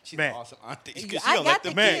man. awesome auntie. Yeah, She I don't got let the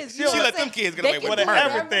them man. kids. She You know don't what let I'm them saying? kids get They away can with do murder.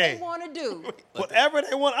 whatever they Everything. want to do. Whatever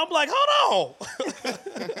they want, I'm like, hold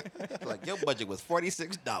on. Like your budget was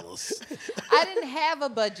 $46. I didn't have a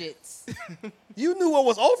budget. You knew what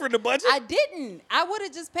was over the budget. I didn't. I would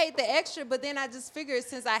have just paid the extra, but then I just figured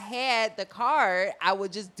since I had the card, I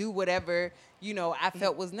would just do whatever, I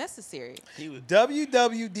felt was necessary.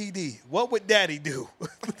 WWDD. What would Daddy do?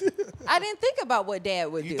 I didn't think about what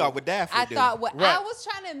Dad would do. You thought what Dad would I do. thought Right. I was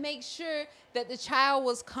trying to make sure that the child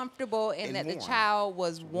was comfortable and that the warm. child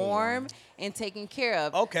was warm and taken care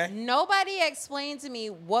of. Okay. Nobody explained to me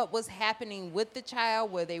what was happening with the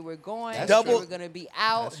child, where they were going, That's if they true. were going to be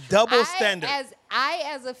out. Double standard. I,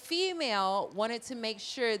 as a female, wanted to make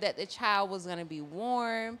sure that the child was going to be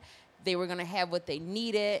warm. They were going to have what they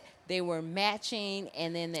needed. They were matching,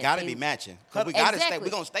 and then that Gotta they- be matching. 'Cause we gotta stay. Exactly.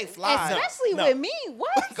 We're gonna stay fly. Especially No. with me.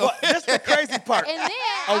 What? Well, that's the crazy part. And then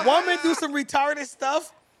A woman do some retarded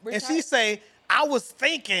stuff, and she Retarded? say, I was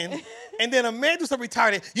thinking, and then a man do some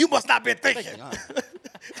retarded, you must not been thinking.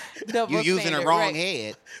 Double You using the standard, wrong right.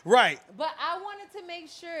 head. Right. But I wanted to make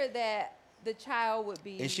sure that the child would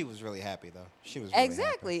be. And she was really happy though. She was really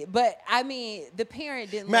Exactly. But I mean, the parent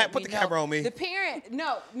didn't Matt, let put me the know. camera on me. The parent,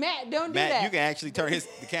 no, Matt, don't Matt, do that. you can actually turn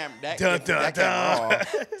the camera that Dun, dun, camera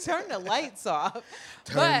off. Turn the lights off.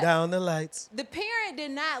 Turn But down the lights. the parent did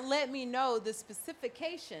not let me know the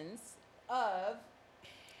specifications of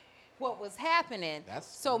what was happening.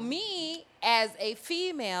 So me, as a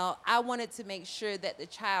female, I wanted to make sure that the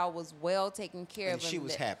child was well taken care And of. she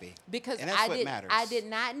was happy. Because And that's what matters. I did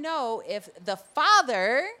not know if the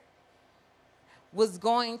father was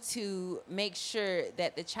going to make sure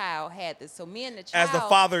that the child had this. So me and the child, As the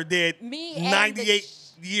father did Me and 98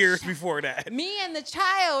 years before that. me and the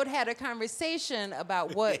child had a conversation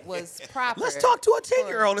about what was proper. Let's talk to a for-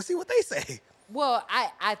 10-year-old and see what they say. Well,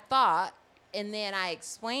 I thought, and then I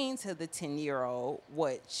explained to the 10-year-old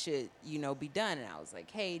what should, be done. And I was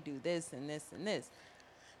like, hey, do this and this and this.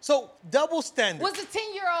 So, double standard. Was the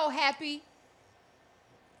 10-year-old happy?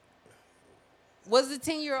 Was the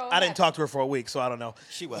 10-year-old I didn't happy? talk to her for a week, so I don't know.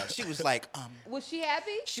 She was. She was like, Was she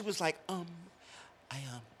happy? She was like, I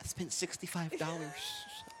spent $65.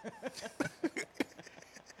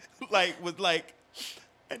 like,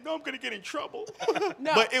 I know I'm gonna get in trouble.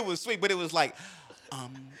 No. But it was sweet. But it was like,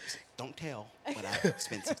 don't tell, but I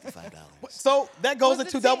spent $65. So that goes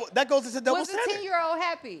Was the into 10 double Was the standard. 10-year-old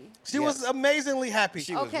happy? She was amazingly happy.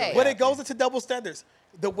 She was Okay. really But it happy. goes into double standards.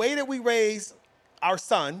 The way that we raise our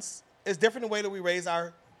sons is different than the way that we raise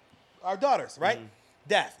our daughters, right?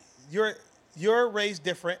 Daphne, you're raised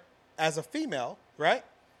different as a female, right?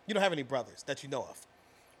 You don't have any brothers that you know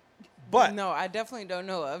of. But No, I definitely don't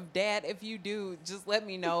know of. Dad, if you do, just let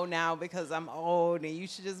me know now because I'm old and you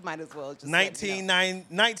should just might as well just let me know.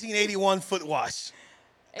 1981 foot wash.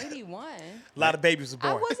 81? A lot of babies were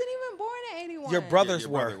I born. wasn't even born at 81. Your brothers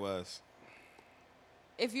Your were. brother was.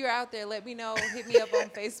 If you're out there, let me know. Hit me up on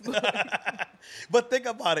Facebook. But think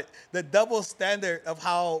about it. The double standard of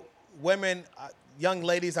how women, young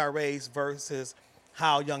ladies are raised versus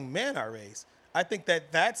how young men are raised. I think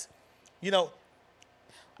that's, I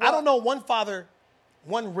don't know one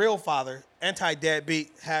real father,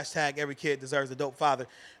 anti-deadbeat, hashtag every kid deserves a dope father.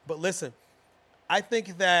 But listen, I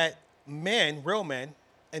think that men, real men,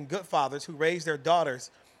 and good fathers who raise their daughters,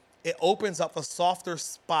 it opens up a softer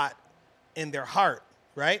spot in their heart,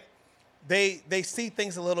 right? They see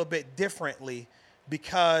things a little bit differently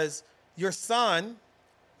because your son,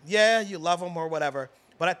 yeah, you love him or whatever,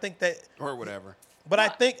 but I think that Or whatever.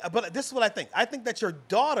 but this is what I think. I think that your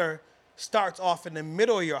daughter starts off in the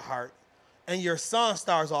middle of your heart, and your son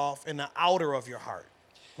starts off in the outer of your heart,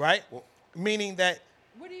 right? Meaning that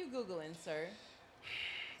What are you Googling, sir?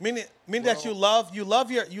 meaning that you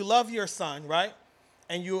love your son, right?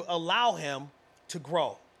 And you allow him to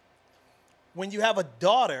grow. When you have a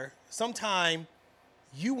daughter, sometimes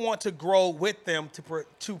you want to grow with them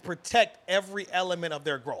to protect every element of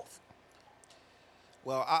their growth.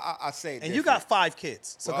 Well, I say And you got 5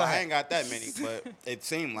 kids, so well, go ahead. I ain't got that many, but it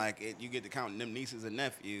seemed like it. You get to counting them nieces and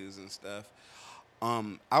nephews and stuff.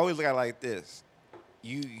 I always look at it like this.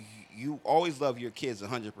 You always love your kids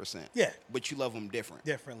 100%. Yeah. But you love them different.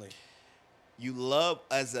 Differently. You love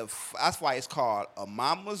that's why it's called a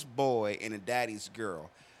mama's boy and a daddy's girl.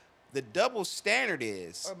 The double standard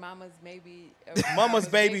is Or mama's maybe. Mama's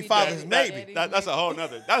baby, father's maybe. that's a whole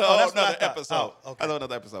nother that's what I thought. episode. Oh, okay. That's a whole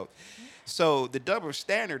nother episode. So the double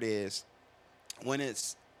standard is when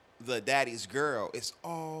it's the daddy's girl, it's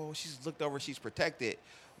she's looked over, she's protected.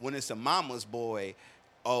 When it's a mama's boy,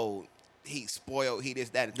 he's spoiled, he this,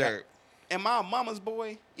 that, and third. Am I a mama's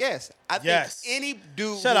boy? Yes. I think any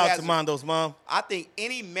dude Shout out to Mondo's mom. I think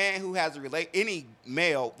any man who has any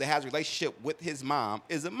male that has a relationship with his mom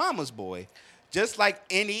is a mama's boy. Just like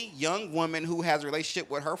any young woman who has a relationship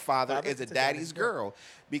with her father is a daddy's girl.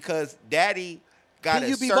 Because daddy got Can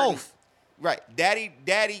you be both? Right. Daddy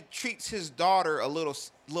treats his daughter a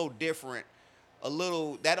little different.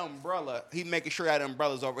 That umbrella, he making sure that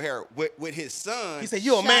umbrella's over here. With his son, He said,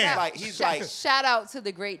 "You a man." Shout out to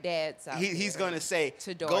the great dads out he's there. going to say,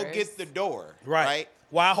 To go daughters. get the door. Right.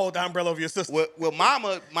 Why hold the umbrella over your sister? Well,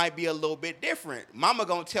 mama might be a little bit different. Mama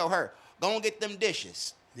going to tell her, go and get them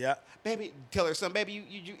dishes. Yeah. Baby, tell her son, baby,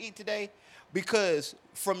 you eat today? Because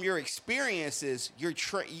from your experiences,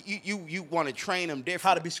 you want to train them different.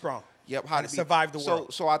 How to be strong. Yep, how to survive the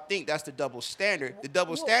world. So I think that's the double standard. The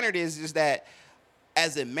double standard is that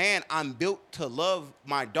as a man, I'm built to love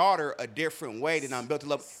my daughter a different way than I'm built to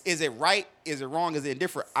love. Is it right? Is it wrong? Is it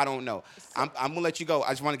indifferent? I don't know. I'm gonna let you go.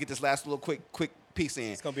 I just want to get this last little quick piece in.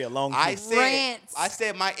 It's gonna be a long I piece. I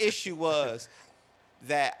said my issue was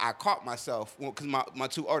that I caught myself because my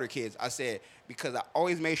 2 older kids. I said because I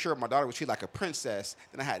always made sure my daughter was treated like a princess,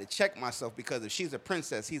 then I had to check myself because if she's a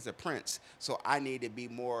princess, he's a prince. So I need to be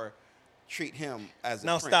more treat him as a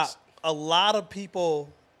prince. Now stop. A lot of people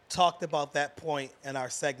talked about that point in our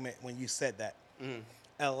segment when you said that. Mm-hmm.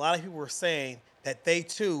 And a lot of people were saying that they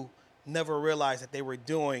too never realized that they were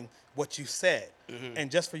doing what you said. Mm-hmm.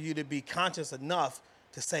 And just for you to be conscious enough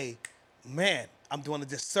to say, man, I'm doing a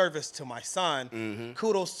disservice to my son,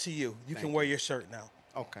 kudos to you. You can wear your shirt now.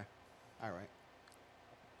 Okay. All right.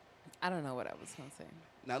 I don't know what I was going to say.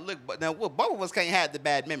 Now look, both of us can't have the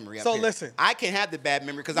bad memory. So up here. listen, I can have the bad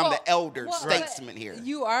memory because I'm the elder statesman here.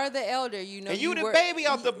 You are the elder, and you the baby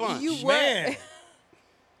out the bunch. You man,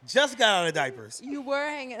 just got out of diapers. You were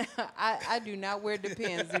hanging. I do not wear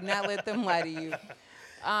Depends. Do not let them lie to you.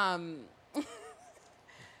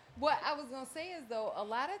 What I was gonna say is though, a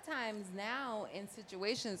lot of times now in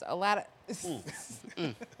situations, I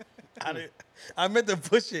meant to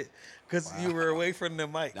push it because you were away from the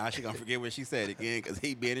mic. Now she gonna forget what she said again because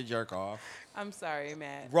he being a jerk off. I'm sorry,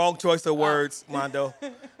 Matt. Wrong choice of words, Mondo.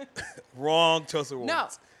 Wrong choice of words. No,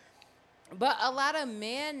 but a lot of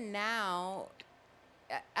men now.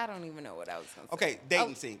 I don't even know what I was going to say. Okay,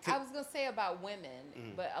 dating scene. I was going to say about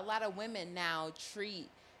women, but a lot of women now treat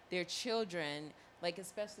their children, like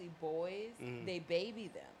especially boys, they baby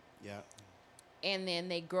them. Yeah. And then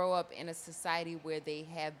they grow up in a society where they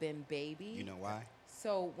have been babied. You know why?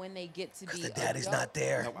 So when they get to be the daddy's not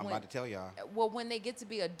there. Nope, I'm about to tell y'all. Well, when they get to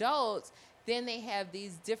be adults, then they have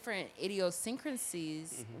these different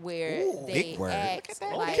idiosyncrasies where they big word. act Look at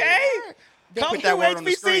that. like Okay. they- Come Put that through word on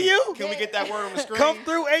the screen. HBCU. Can we get that word on the screen? Come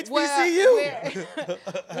through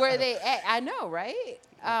HBCU. where they act, I know, right?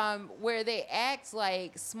 Where they act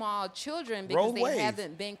like small children because Road they wave.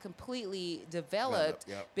 haven't been completely developed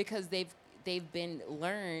Yep. because they've been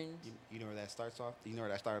learned. You know where that starts off? You know where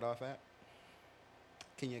that started off at?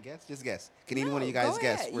 Can you guess? Just guess. Can any one of you No, guys go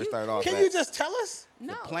guess ahead. where it You- started off Can at? you just tell us?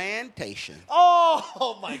 No. The plantation.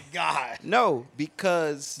 Oh my God. No,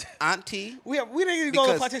 because Auntie, We didn't even go to the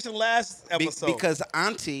Because- plantation last episode. because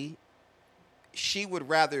Auntie, she would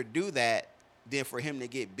rather do that than for him to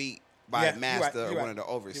get beat by Yeah, a you're master right, or you're one right, of the you're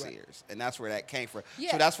right. overseers, and that's where that came from.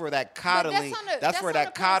 Yeah. So that's where that But coddling, that's where on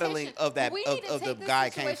that the coddling plantation. of that We need to of the take this guy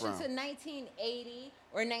came situation from. to 1980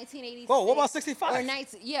 or 1986. Whoa, what about 65? Or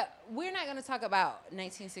 19, yeah, we're not going to talk about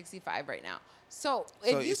 1965 right now. So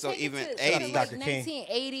So- if you so take even it to 80. like Dr. King.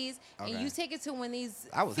 1980s, Okay. and you take it to when these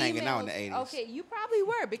I was hanging out in the females- 80s. Okay, you probably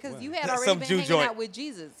were because you had Some already been Jew hanging joint. out with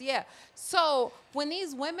Jesus. Yeah. So when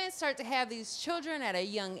these women start to have these children at a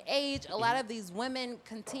young age, a lot of these women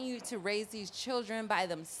continue to raise these children by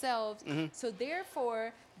themselves. So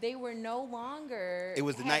therefore, they were no longer. It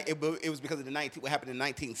was the have- it was because of what happened in the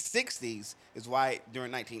 1960s is why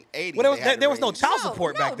during 1980s Well, they had to there was no raise- child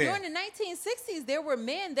support no, back then. During the 1960s, there were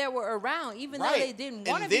men that were around, even though Right. they didn't And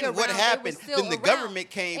want to be then around. what they happened, were still then the around. government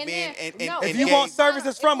came in then- and- no, and If it you gave- want was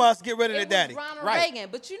services from Ronald- us, get rid of the it was daddy. Ronald Right. Reagan.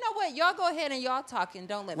 But you know what? Y'all go ahead and y'all talk and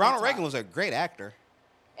don't let me Ronald talk. Reagan was a great actor.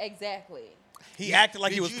 Exactly. He acted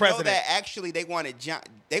like he Did was you president. know that actually they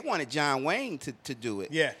wanted John Wayne to do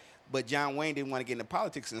it. Yeah. But John Wayne didn't want to get into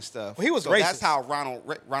politics and stuff. Well, he was so racist. That's how Ronald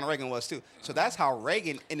Reagan was too. So that's how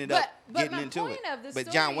Reagan ended up But getting my into point it. of the But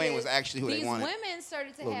story John Wayne was is actually who they these wanted. women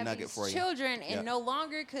started to Little have nugget these for you. children, and Yep. no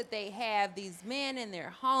longer could they have these men in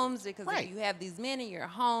their homes because Right. if you have these men in your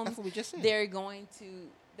homes, That's what we just said. they're going to.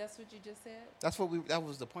 That's what you just said. That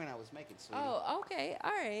was the point I was making. Sweetie. Oh, okay,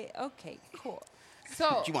 all right, okay, cool.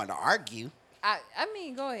 So You wanted to argue? I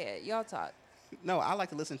mean, go ahead, y'all talk. No, I like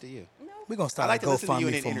to listen to you. No, We're going to start I like a to listen to you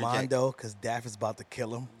GoFundMe and for then interject. Mondo because Daff is about to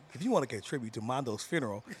kill him. If you want to contribute to Mondo's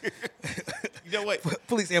funeral, You know what?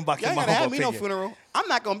 please inbox Y'all him my ain't gotta have humble me no opinion. funeral. I'm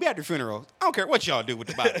not gonna be at the funeral. I don't care what y'all do with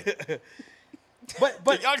the body.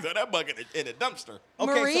 But y'all throw that bucket in a dumpster.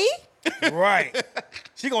 okay, Marie. right.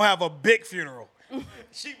 She going to have a big funeral.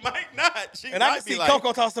 She might not. She And might I can be see like,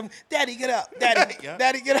 Coco toss him, Daddy, get up. Daddy, Yeah.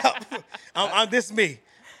 Daddy, get up. This me.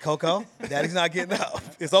 Coco, Daddy's not getting up.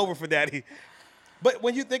 It's over for Daddy. But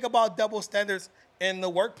when you think about double standards in the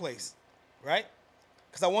workplace, right?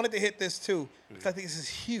 Because I wanted to hit this too, because I think this is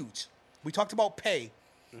huge. We talked about pay,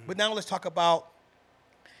 but now let's talk about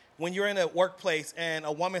when you're in a workplace and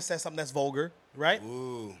a woman says something that's vulgar, right?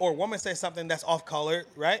 Ooh. Or a woman says something that's off-color,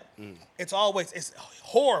 right? It's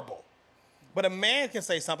horrible. But a man can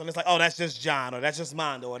say something that's like, oh, that's just John, or that's just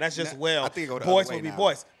Mondo, or that's just Nah, Will. I think it go the Boys other way will be now.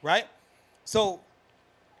 boys, right? So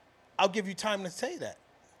I'll give you time to say that.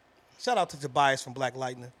 Shout out to Tobias from Black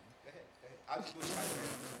Lightning.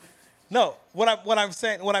 No, what I'm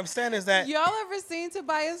saying is that Y'all ever seen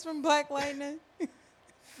Tobias from Black Lightning?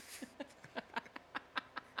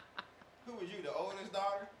 Who was you, the oldest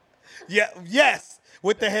daughter? yes,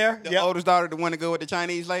 with the hair. The Yep. oldest daughter, the one to go with the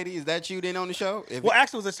Chinese lady? Is that you then on the show? Well,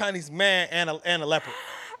 actually, it was a Chinese man and a leopard.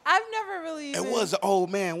 I've never really. it Even, was an old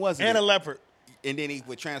man, wasn't And it? a leopard. And then he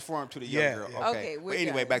would transform to the young Yeah, girl. yeah. Okay, But we're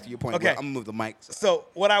anyway, done. back to your point. Okay. Well, I'm gonna move the mic. So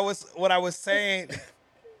what I was saying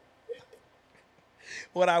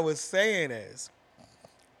what I was saying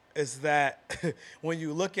is that when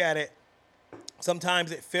you look at it,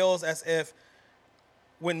 sometimes it feels as if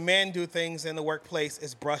when men do things in the workplace,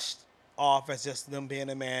 it's brushed off as just them being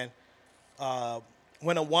a man.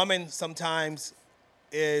 When a woman sometimes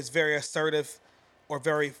is very assertive or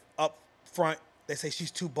very upfront, they say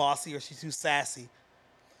she's too bossy or she's too sassy,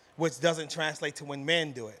 which doesn't translate to when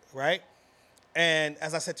men do it, right? And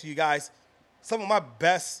as I said to you guys, some of my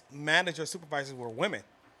best managers, supervisors were women.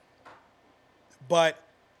 But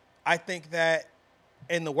I think that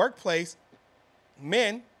in the workplace,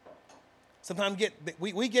 men sometimes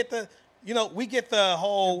we get the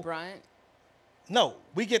whole Brunt. no,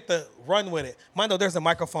 we get the run with it. Mondo, there's a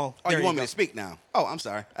microphone. Oh, There you want me go. to speak now? Oh, I'm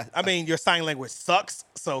sorry. I mean, your sign language sucks,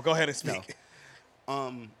 so go ahead and speak.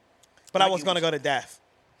 No. But I like was you going to was- go to Daff.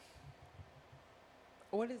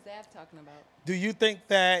 What is that talking about? Do you think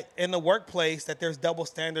that in the workplace that there's double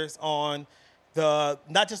standards on the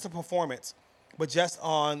not just the performance, but just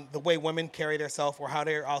on the way women carry themselves or how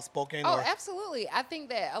they're outspoken? Oh, or absolutely. I think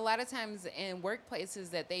that a lot of times in workplaces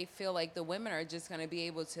that they feel like the women are just going to be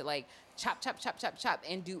able to like chop, chop, chop, chop, chop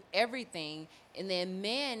and do everything. And then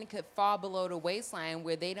men could fall below the waistline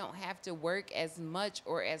where they don't have to work as much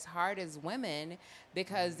or as hard as women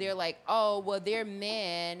because they're like, oh, well, they're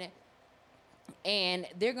men. and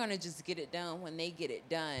they're gonna just get it done when they get it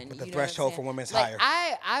done. But the you know what I'm threshold saying? for women's like,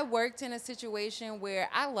 higher. I worked in a situation where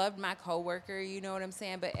I loved my coworker, you know what I'm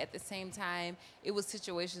saying? But at the same time, it was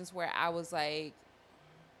situations where I was like,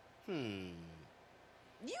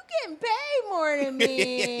 you getting paid more than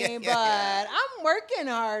me, but I'm working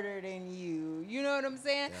harder than you. You know what I'm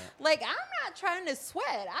saying? Yeah. Like, I'm not trying to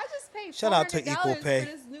sweat. I just paid Shout out to $400 equal pay.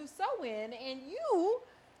 for this new sew-in, and you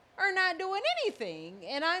are not doing anything,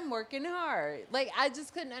 and I'm working hard. Like, I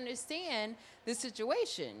just couldn't understand the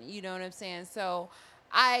situation. You know what I'm saying? So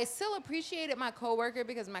I still appreciated my coworker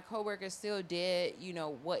because my coworker still did, you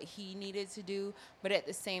know, what he needed to do. But at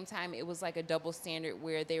the same time, it was like a double standard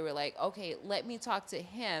where they were like, okay, let me talk to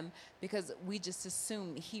him because we just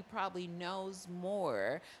assume he probably knows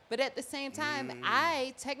more. But at the same time,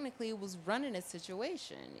 I technically was running a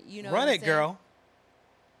situation. You know Run what I'm it, saying? girl.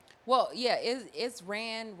 Well, yeah, it's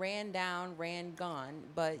ran down, ran gone.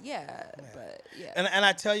 But yeah. And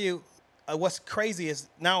I tell you, what's crazy is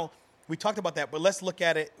now we talked about that, but let's look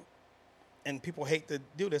at it. And people hate to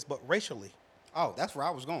do this, but racially, Oh, that's where I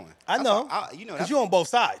was going. I That's know, why you know, because that's, you're on both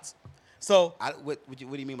sides. So what do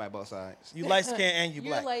you mean by both sides? you light skin and you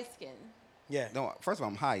You're black. light skinned. Yeah. No, first of all,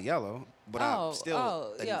 I'm high yellow, but I'm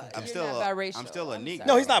still, yeah, I'm you're still, not biracial. I'm still a I'm Negro. sorry.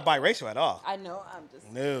 No, he's not biracial at all. I know. I'm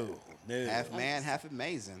just No. Half man, half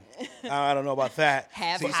amazing. I don't know about that.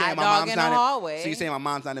 half So you hot saying my dog mom's in the not? hallway. So you saying my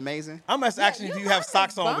mom's not amazing? I'm just asking if your you have mom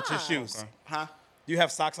socks is on with your bomb. shoes. Huh? Do you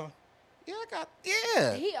have socks on? Yeah, I got.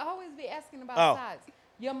 Yeah. He always be asking about Oh. socks.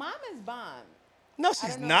 Your mom is bomb. No,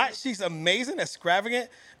 she's don't know not. if- She's amazing, extravagant,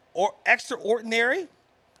 or extraordinary.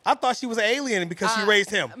 I thought she was an alien because she raised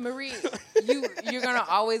him. Marie, you're gonna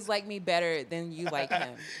always like me better than you like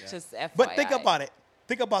him. Just FYI. But think about it.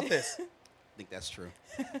 Think about this. I think that's true.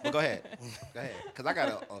 But go ahead. Go ahead. Because I got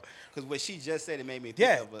to, because what she just said, it made me think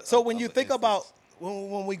Yeah. of So of- when of you an think instance. about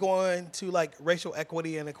when we go into like racial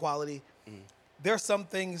equity and equality, there's some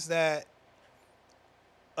things that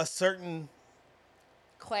a certain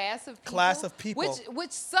class of people,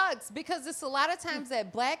 which sucks because it's a lot of times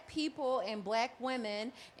that black people and black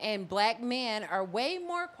women and black men are way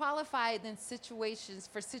more qualified than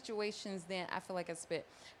situations than I feel like I spit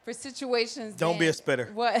for situations. Don't be a spitter.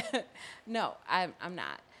 What? No, I'm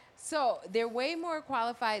not. So they're way more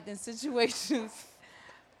qualified than situations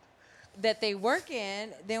that they work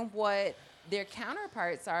in than what their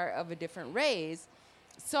counterparts are of a different race.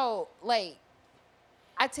 So like,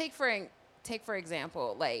 I take for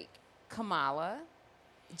example, like Kamala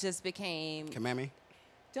just became. Kamami?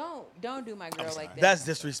 Don't do my girl like that. that's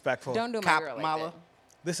disrespectful. Don't do my Cop girl like Mala? that.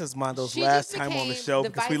 This is Mondo's She last just time on the became show the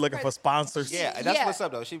because we're vice looking for pres- sponsors. Yeah, that's Yeah. what's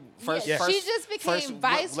up, though. She first, Yeah, first she just became first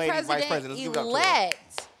vice lady president vice president. Let's give it up to her.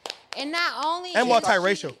 elect, and not only And is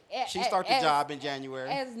multiracial. She started the job in January.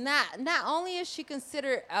 As not only is she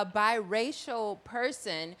considered a biracial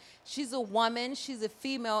person, she's a woman, she's a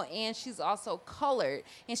female, and she's also colored.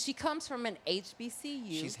 And she comes from an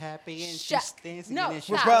HBCU. She's happy and Shut- she's dancing no, and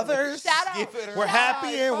We're stop. brothers. Shout out. Give it her We're Shout happy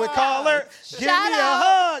out. and we're Fuck. colored. Give me a Shout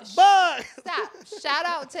hug, out. bug. Stop. Shout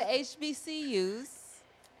out to HBCUs, Shout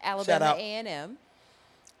Alabama out. A&M.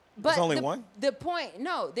 There's only the, one? The point,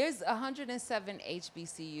 no, there's 107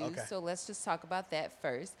 HBCUs, Okay. so let's just talk about that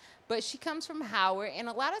first. But she comes from Howard, and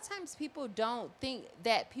a lot of times people don't think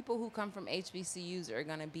that people who come from HBCUs are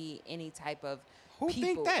going to be any type of Who think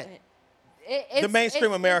people. that? The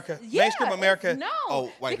mainstream America. Mainstream America. No,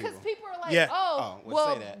 Oh, white because people. are like, Yeah. Oh, well,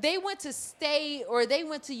 well, say that. they went to state or they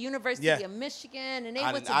went to University Yeah. of Michigan, and they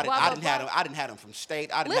I went didn't, to I, blah, didn't, blah, I didn't blah. have them. I didn't have them from state.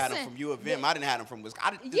 I didn't have them Listen, from U of M. I didn't have them from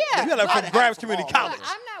Wisconsin. Yeah. You had them I from didn't Grimes have them Community from all College.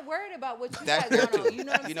 over. I'm not worried about what you That got going on. You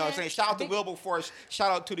know what I'm you know what I'm saying? Shout out to Wilberforce.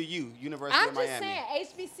 Shout out to the U, University I'm of just Miami.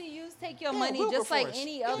 saying HBCUs take your Yeah, money just like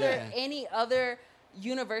Wilberforce. any other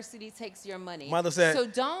university takes your money. Mondo said so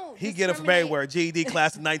don't he get it from discriminate. everywhere. GED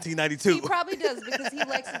class in 1992. He probably does because he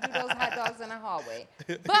likes to do those hot dogs in the hallway.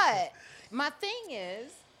 But my thing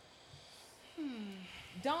is,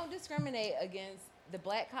 don't discriminate against the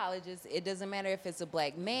black colleges. It doesn't matter if it's a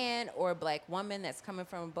black man or a black woman that's coming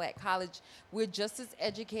from a black college. We're just as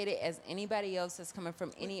educated as anybody else that's coming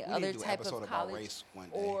from any We need other to do an type episode of about college race one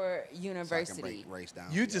day, or So I can university. break race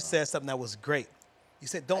down. You for just y'all. said something that was great. You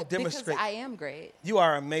said don't demonstrate. Because I am great. You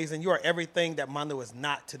are amazing. You are everything that Mondo is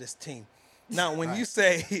not to this team. Now, when you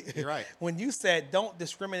say, You're right. when you said don't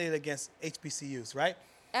discriminate against HBCUs, right?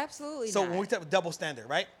 Absolutely So not. when we talk double standard,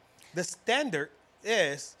 right? The standard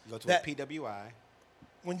is Go to that a PWI.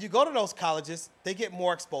 when you go to those colleges, they get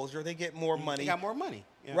more exposure, they get more They money, got more money.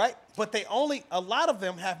 Yeah. right? But a lot of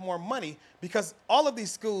them have more money because all of these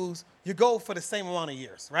schools, you go for the same amount of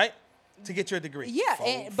years, right? to get your degree. Yeah,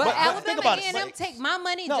 but think Alabama about it. A&M take my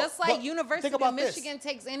money No, just like but University think of about this. Michigan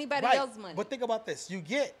takes anybody Right. else's money. But think about this. You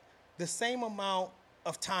get the same amount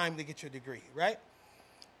of time to get your degree, right?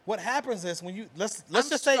 What happens is when you let's I'm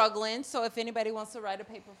just say struggling, so if anybody wants to write a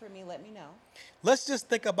paper for me, let me know. let's just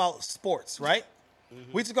think about sports, right?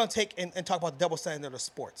 We're just gonna take and talk about the double standard of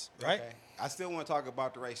sports, right? Okay. I still want to talk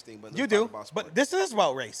about the race thing, but let's You talk do, about sports. but this is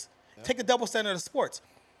about race. Take a double standard of sports.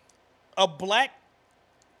 A black,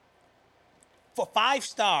 for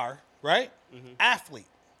 5-star, right, athlete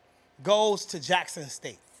goes to Jackson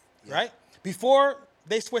State, right? Before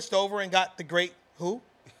they switched over and got the great who?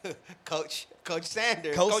 Coach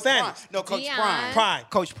Sanders. Coach Sanders. Prime. No, Coach Deion. Prime. Prime.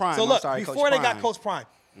 Coach Prime. So I'm look, sorry, Coach before they got Prime. Coach Prime,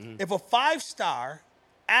 if a 5-star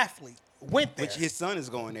athlete went there, Which his son is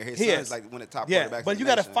going there. His He son is. is like one of the top yeah, quarterbacks but in you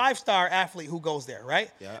the got a nation. 5-star athlete who goes there, right?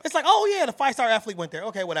 Yeah. It's like, oh yeah, the 5-star athlete went there.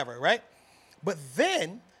 Okay, whatever, right? But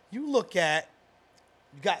then you look at,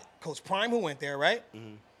 you got Coach Prime who went there, right?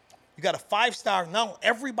 You got a 5-star. Now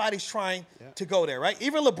everybody's trying to go there, right?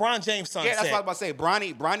 Even LeBron James' son Yeah, that's said, what I was about to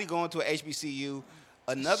say. Bronny going to a HBCU.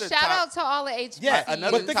 Another Shout top, out to all the HBCUs. Yeah,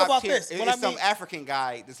 another but think top about tier, this. What I It's some mean- African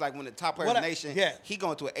guy that's like one of the top players in What the I- nation. yeah. He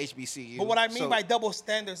going to a HBCU. But what I mean So- by double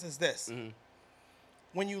standards is this.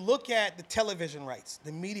 When you look at the television rights,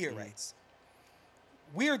 the media rights,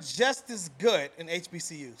 we're just as good in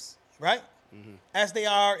HBCUs, right? As they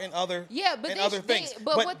are in other Yeah, but in they- other they- things.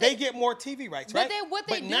 but what they they- get more TV rights, But right? then what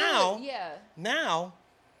they but do, now, yeah. now,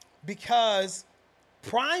 because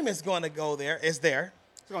Prime is going to go there, is there,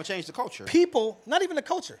 It's going to change the culture. people, not even the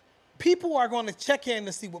culture, people are going to check in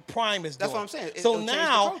to see what Prime is That's doing. what I'm saying. So It'll change the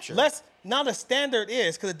now, culture. now the standard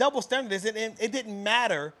is, because the double standard is, it didn't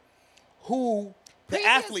matter who the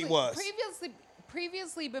athlete was.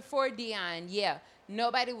 Previously before Deion, yeah,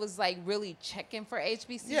 nobody was like really checking for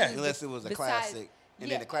HBCUs. Yeah. Unless it was a besides- classic. And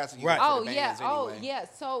yeah. then the classic you Right. went for Oh the yeah, bands oh anyway. yeah.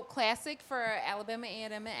 So classic for Alabama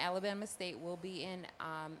A&M and Alabama State will be in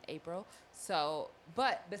April. So,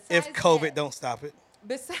 but besides If COVID that, don't stop it.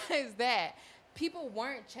 besides that, people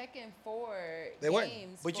weren't checking for They weren't.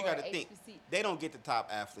 games. But you got to think, they don't get the top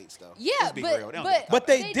athletes, though. Yeah, Let's be but- real. They don't but- get the But top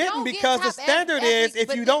they athletes. They didn't don't get because the top standard athletes, is if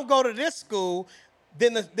but you they- don't go to this school,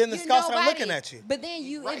 then the scouts are looking at you. But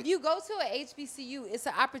then Right. if you go to a HBCU, it's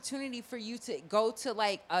an opportunity for you to go to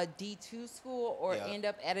like a D2 school or Yeah. end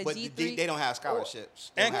up at a But D3. they don't have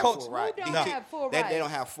scholarships. They And don't coach- have full Who right. don't D2 have full they rights? don't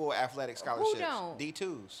have full athletic scholarships. don't?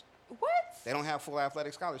 D2s. What? They don't have full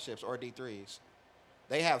athletic scholarships or D3s.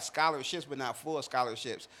 They have scholarships, but not full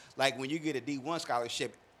scholarships. Like when you get a D1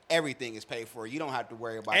 scholarship, everything is paid for. You don't have to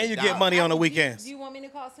worry about And a you dime. get money on the Do you- weekends. Do you want me to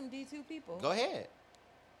call some D2 people? Go ahead.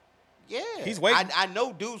 Yeah. He's waiting. I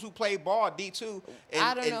know dudes who play ball D2, and,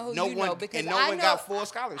 I don't know who and no you one, know because and no I one know, got full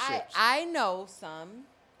scholarships. I know some,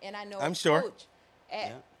 and I know I'm a sure. coach at-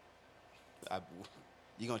 Yeah.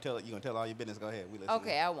 You gonna tell all your business? Go ahead. We listen.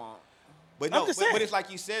 Okay, I won't. But I'm no, just but saying. it's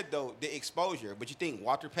like you said though, the exposure. But you think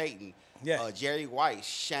Walter Payton, Yeah. Jerry Weiss,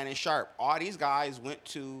 Shannon Sharp, all these guys went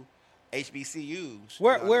to HBCUs.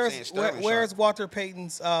 Where, you know what I'm where's saying? Sterling where's Sharp. Walter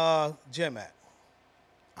Payton's gym at?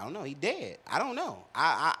 I don't know. He dead. I don't know.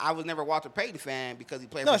 I was never a Walter Payton fan because he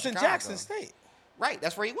played No, for it's in Chicago. Jackson State. Right.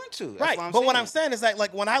 That's where he went to. That's Right. What What I'm saying is that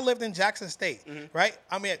like when I lived in Jackson State, Mm-hmm. right?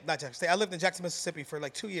 I mean, not Jackson State. I lived in Jackson, Mississippi for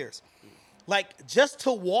like 2 years. Like just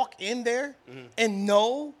to walk in there and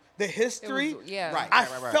know the history, yeah. Mm-hmm. Right.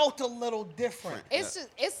 I felt a little different.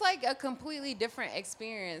 It's like a completely different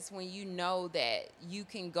experience when you know that you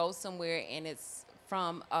can go somewhere and it's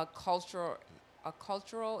from a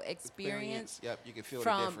cultural experience. Yep. You can feel the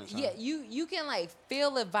From difference. yeah, Huh? you can like feel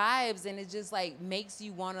the vibes and it just like makes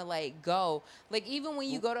you want to like go. Like even when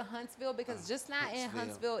you go to Huntsville, because just not in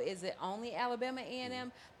Huntsville. Huntsville is it only Alabama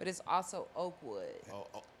A&M, but it's also Oakwood.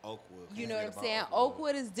 Oakwood. You Can't know what forget I'm saying? about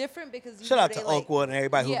Oakwood is different because you Shout know out to they, like- Oakwood and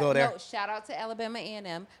everybody who go there. No, shout out to Alabama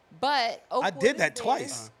A&M, but Oakwood did is that there.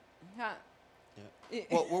 twice. Huh.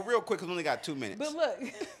 Well, real quick, because we only got 2 minutes. But look,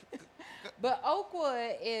 but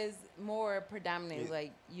Oakwood is more predominantly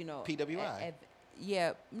like PWI.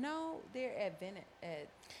 Yeah, no, they're at Venice.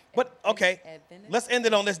 But okay, let's end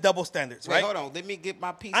it on this double standards, Wait, right? hold on. Let me get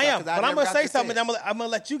my piece I out, am, 'cause I but I'm never gonna got say to something. it. I'm gonna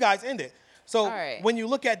let you guys end it. So All right. when you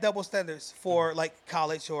look at double standards for like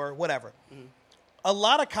college or whatever, a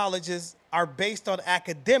lot of colleges are based on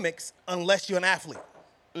academics unless you're an athlete,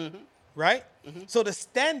 right? So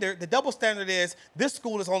the double standard is this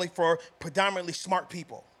school is only for predominantly smart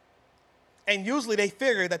people, and usually they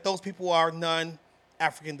figure that those people are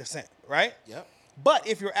non-African descent, right? Yep. But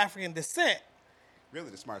if you're African descent, Really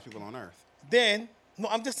the smartest people on earth. then no,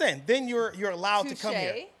 I'm just saying, then you're allowed to come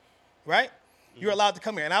here. Touche. Right? You're allowed to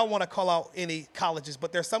come here. And I don't want to call out any colleges,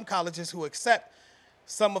 but there's some colleges who accept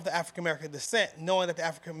some of the African American descent, knowing that the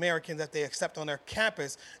African Americans that they accept on their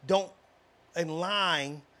campus don't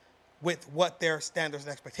align with what their standards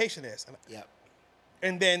and expectation is. Yep.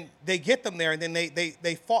 And then they get them there, and then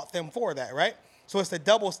they fought them for that, right? So it's the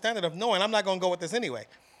double standard of knowing I'm not going to go with this anyway.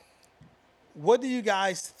 What do you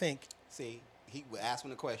guys think? See, he was asking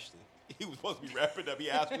the question. He was supposed to be wrapping up. He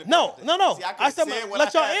asked me the No. question. See, I said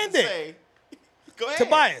let y'all end it. Say. Go ahead.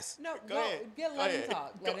 Tobias. No, Go ahead. Let him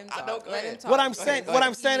talk. Let him talk. I know, go Let ahead. him talk. What I'm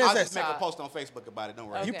saying is I'll that just make a post on Facebook about it. Don't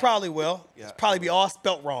worry. you Okay. probably will. Yeah. It's probably be all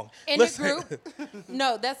spelt wrong. In Listen, the group?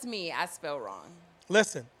 No, that's me. I spell wrong.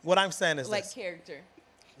 Listen, what I'm saying is Like this. character.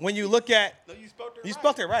 When you look at, No, you spelled it you right.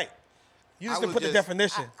 spelt it right. You just I didn't was put the just-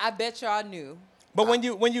 definition. I bet y'all knew. But when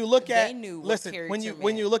you look They at, knew what listen, when character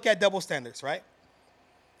you meant. look at double standards, right?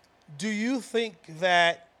 Do you think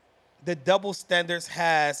that the double standards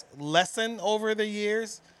has lessened over the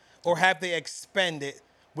years, or have they expanded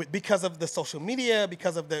because of the social media,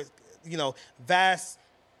 because of the vast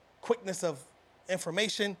quickness of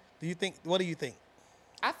information? What do you think?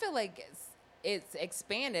 I feel like it's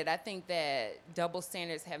expanded. I think that double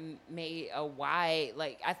standards have made a wide,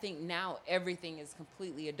 I think now everything is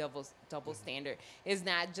completely a double standard. It's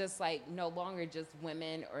not just no longer just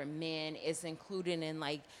women or men. It's included in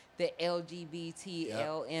the LGBT, Yep,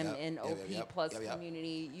 LMNOP yep, plus yep.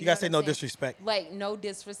 community. You gotta say what no I'm saying? disrespect. No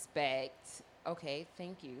disrespect. Okay,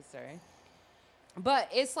 thank you, sir. But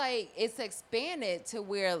it's it's expanded to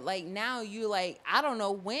where now you I don't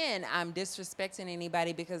know when I'm disrespecting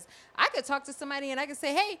anybody, because I could talk to somebody and I could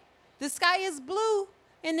say, hey, the sky is blue.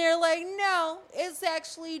 And they're like, no, it's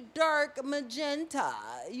actually dark magenta.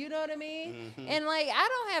 You know what I mean? Mm-hmm. And I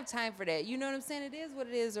don't have time for that. You know what I'm saying? It is what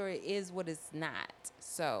it is, or it is what it's not.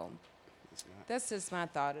 So It's not. that's just my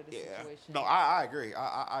thought of the Yeah. situation. No, I agree.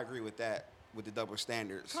 I agree with that, with the double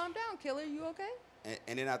standards. Calm down, killer. You okay?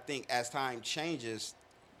 And then I think as time changes,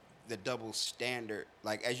 the double standard,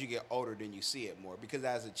 as you get older, then you see it more. Because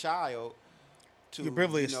as a child, You're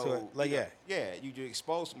oblivious to it. you do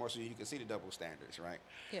exposed more so you can see the double standards, right?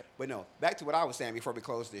 Yep. But no, back to what I was saying before we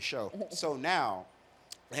close this show. So now,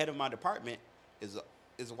 the head of my department is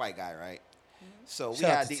a white guy, right? So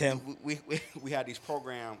Shout out to Tim. we had these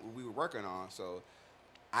programs we were working on. So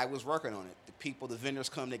I was working on it. The vendors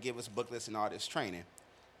come to give us booklets and all this training.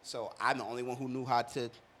 So I'm the only one who knew how to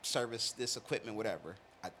service this equipment, whatever.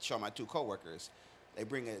 I show my two coworkers. They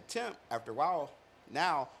bring a temp. After a while,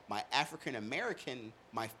 now my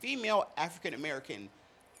female African American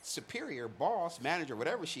superior, boss, manager,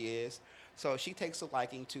 whatever she is, so she takes a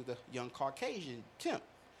liking to the young Caucasian temp.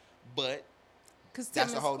 But Because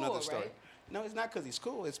that's a whole nother story. Right? No, it's not because he's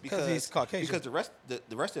cool. It's because he's Caucasian. Because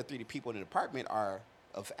the rest of the 3 people in the department are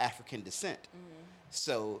of African descent. Mm-hmm.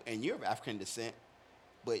 So, and you're of African descent,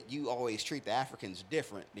 but you always treat the Africans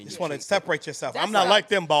different. Than Just you want to treat separate yourself. That's I'm not what like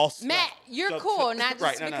them, boss. Matt, you're So- cool, not just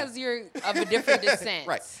right, no. because you're of a different descent.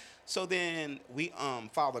 Right. So then we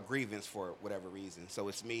filed a grievance for whatever reason. So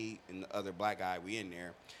it's me and the other black guy. We in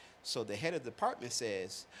there. So the head of the department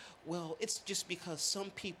says, "Well, it's just because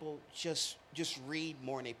some people just read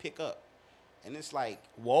more and they pick up." And it's like,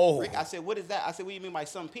 Whoa. Rick, I said, "What is that?" I said, "What do you mean by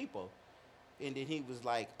some people?" And then he was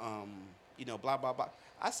like, blah blah blah.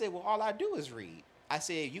 I said, "Well, all I do is read." I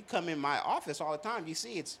said, "You come in my office all the time. You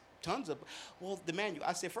see, it's tons of." Well, the manual.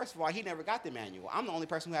 I said, first of all, he never got the manual. I'm the only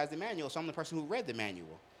person who has the manual, so I'm the person who read the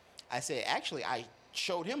manual. I said, actually, I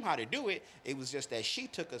showed him how to do it. It was just that she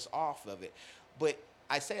took us off of it. But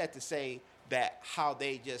I say that to say that how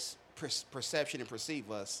they just perception and perceive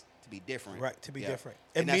us to be different. Right, to be Yeah. different.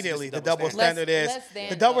 And that's Immediately, just the double standard Less is than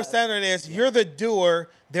the double us. standard is you're the doer,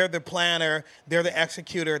 they're the planner, they're the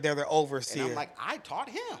executor, they're the overseer. And I'm like, I taught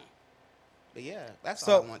him. But yeah, that's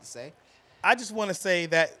So- all I want to say. I just want to say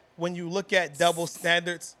that when you look at double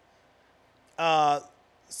standards,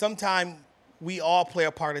 sometimes we all play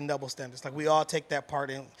a part in double standards. We all take that part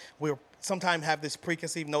in. We sometimes have this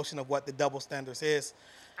preconceived notion of what the double standards is.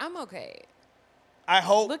 I'm okay. I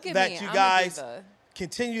hope Look at that me, you I'm a guys diva.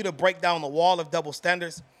 continue to break down the wall of double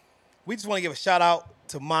standards. We just want to give a shout out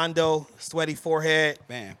to Mondo, Sweaty Forehead,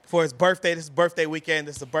 Man. for his birthday. This is birthday weekend.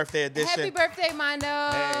 This is a birthday edition. Happy birthday, Mondo.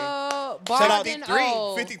 Shout Bald out- and 53,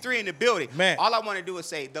 old. 53 in the building. Man. All I want to do is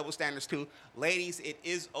say double standards too. Ladies, it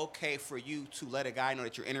is okay for you to let a guy know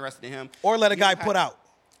that you're interested in him. Or let a You guy don't put have- out.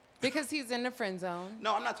 Because he's in the friend zone.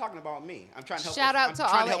 No, I'm not talking about me. I'm trying to help. Shout out I'm to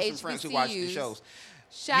trying all to the help some friends who watch the HBCUs. shows.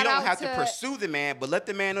 Shout You don't out have to to pursue the man, but let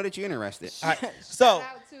the man know that you're interested. All right, Shout so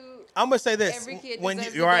out to I'm gonna say this: every kid when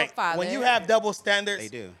deserves you're a right, dope father. when you have double standards, They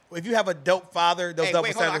do. If you have a dope father, those Hey, double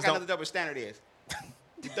wait, hold on. I standards got another don't. double standard is.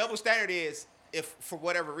 The double standard is if for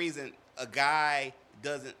whatever reason a guy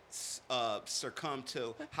doesn't succumb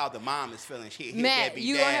to how the mom is feeling. Matt,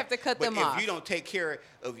 you don't have to cut them off. If you don't take care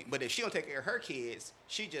but if she don't take care of her kids,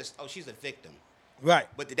 she's a victim. Right.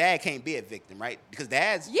 But the dad can't be a victim, right? Because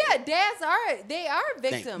dads are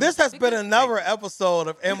victims. This has been another episode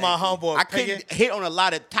of In My Humble I Opinion. couldn't hit on a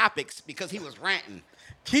lot of topics because he was ranting.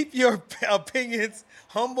 Keep your opinions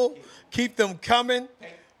humble. Keep them coming.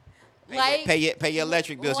 Pay your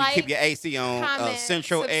electric bills. You keep your AC on. Comment,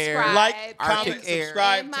 Central Air. subscribe. Like, comment, Arctic Air.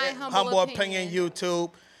 subscribe In to My Humble Humble Opinion Opinion.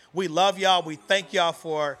 YouTube. We love y'all. We thank y'all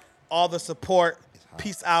for all the support.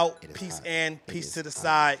 Peace out. It is Peace hot. in. It Peace is to the hot.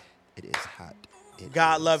 side. It is hot.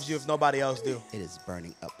 God loves you if nobody else do. It is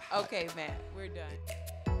burning up hot. Okay, Matt, we're done.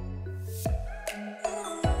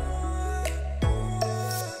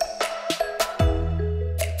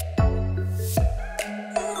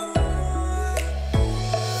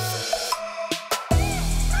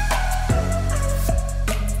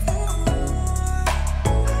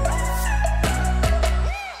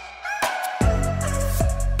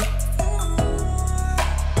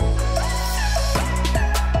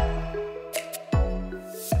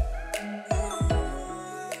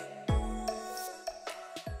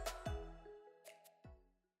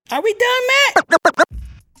 Are we done, Matt?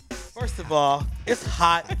 First of all, it's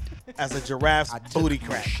hot as a giraffe's I took booty my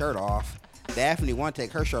crack. shirt off. Daphne want to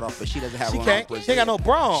take her shirt off, but she doesn't have She one can't. on. She ain't got no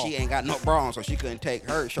bra on. She ain't got no bra on, so she couldn't take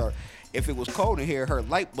her shirt. If it was cold in here, her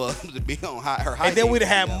light bulbs would be on high. Her And then we'd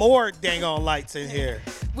have had more dang on lights in here.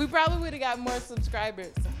 We probably would have got more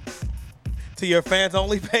subscribers. To your fans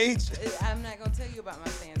only page. I'm not gonna tell you about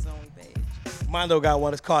my fans only page. Mondo got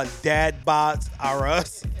one. It's called Dad Bods Are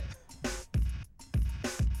Us.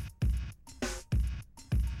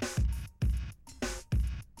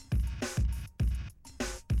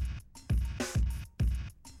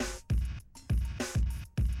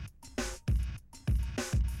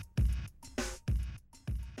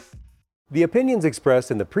 The opinions expressed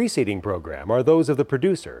in the preceding program are those of the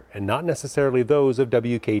producer and not necessarily those of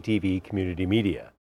WKTV Community Media.